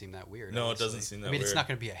doesn't seem that weird. No, it honestly. doesn't seem that I mean, it's weird. not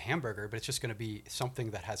going to be a hamburger, but it's just going to be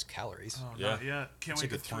something that has calories. Oh, Yeah. not yet. Can't That's a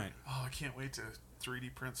wait to good point. Oh, I can't wait to 3D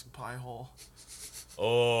print some pie hole.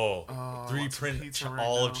 Oh, I 3D want some print pizza right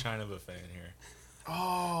all of now. China buffet in here.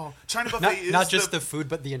 Oh, China Buffet Not, is not just the food,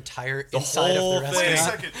 but the entire The inside whole of the thing. Wait a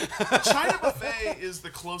restaurant. second. China Buffet is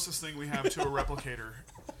the closest thing we have to a replicator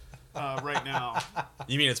right now.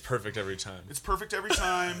 You mean it's perfect every time? It's perfect every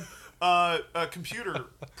time. Computer,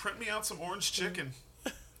 print me out some orange chicken.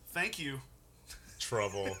 Thank you.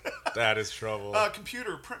 Trouble. That is trouble.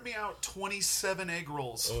 Computer, print me out 27 egg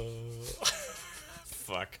rolls.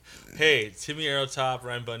 fuck. Hey, Timmy Aerotop,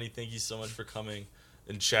 Ryan Bunny, thank you so much for coming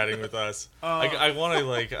and chatting with us. I want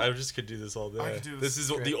to I just could do this all day. I could do This this.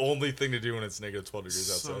 is the only thing to do when it's negative 12 degrees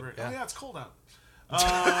So outside. great. Yeah. Oh yeah, it's cold out.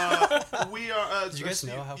 We are. Did you guys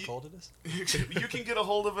know how cold it is? You can get a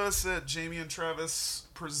hold of us at Jamie and Travis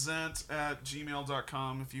present at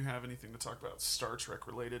gmail.com if you have anything to talk about Star Trek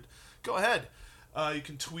related. Go ahead. You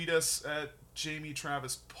can tweet us at Jamie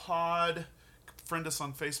Travis Pod. Friend us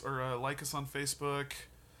on Facebook or like us on Facebook.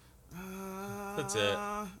 That's it.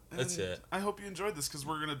 That's and it. I hope you enjoyed this because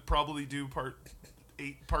we're gonna probably do part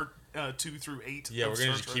 2 through 8. Yeah, of we're gonna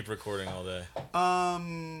Star just Trek. keep recording all day.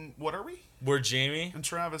 What are we? We're Jamie And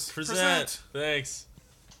Travis present. Thanks.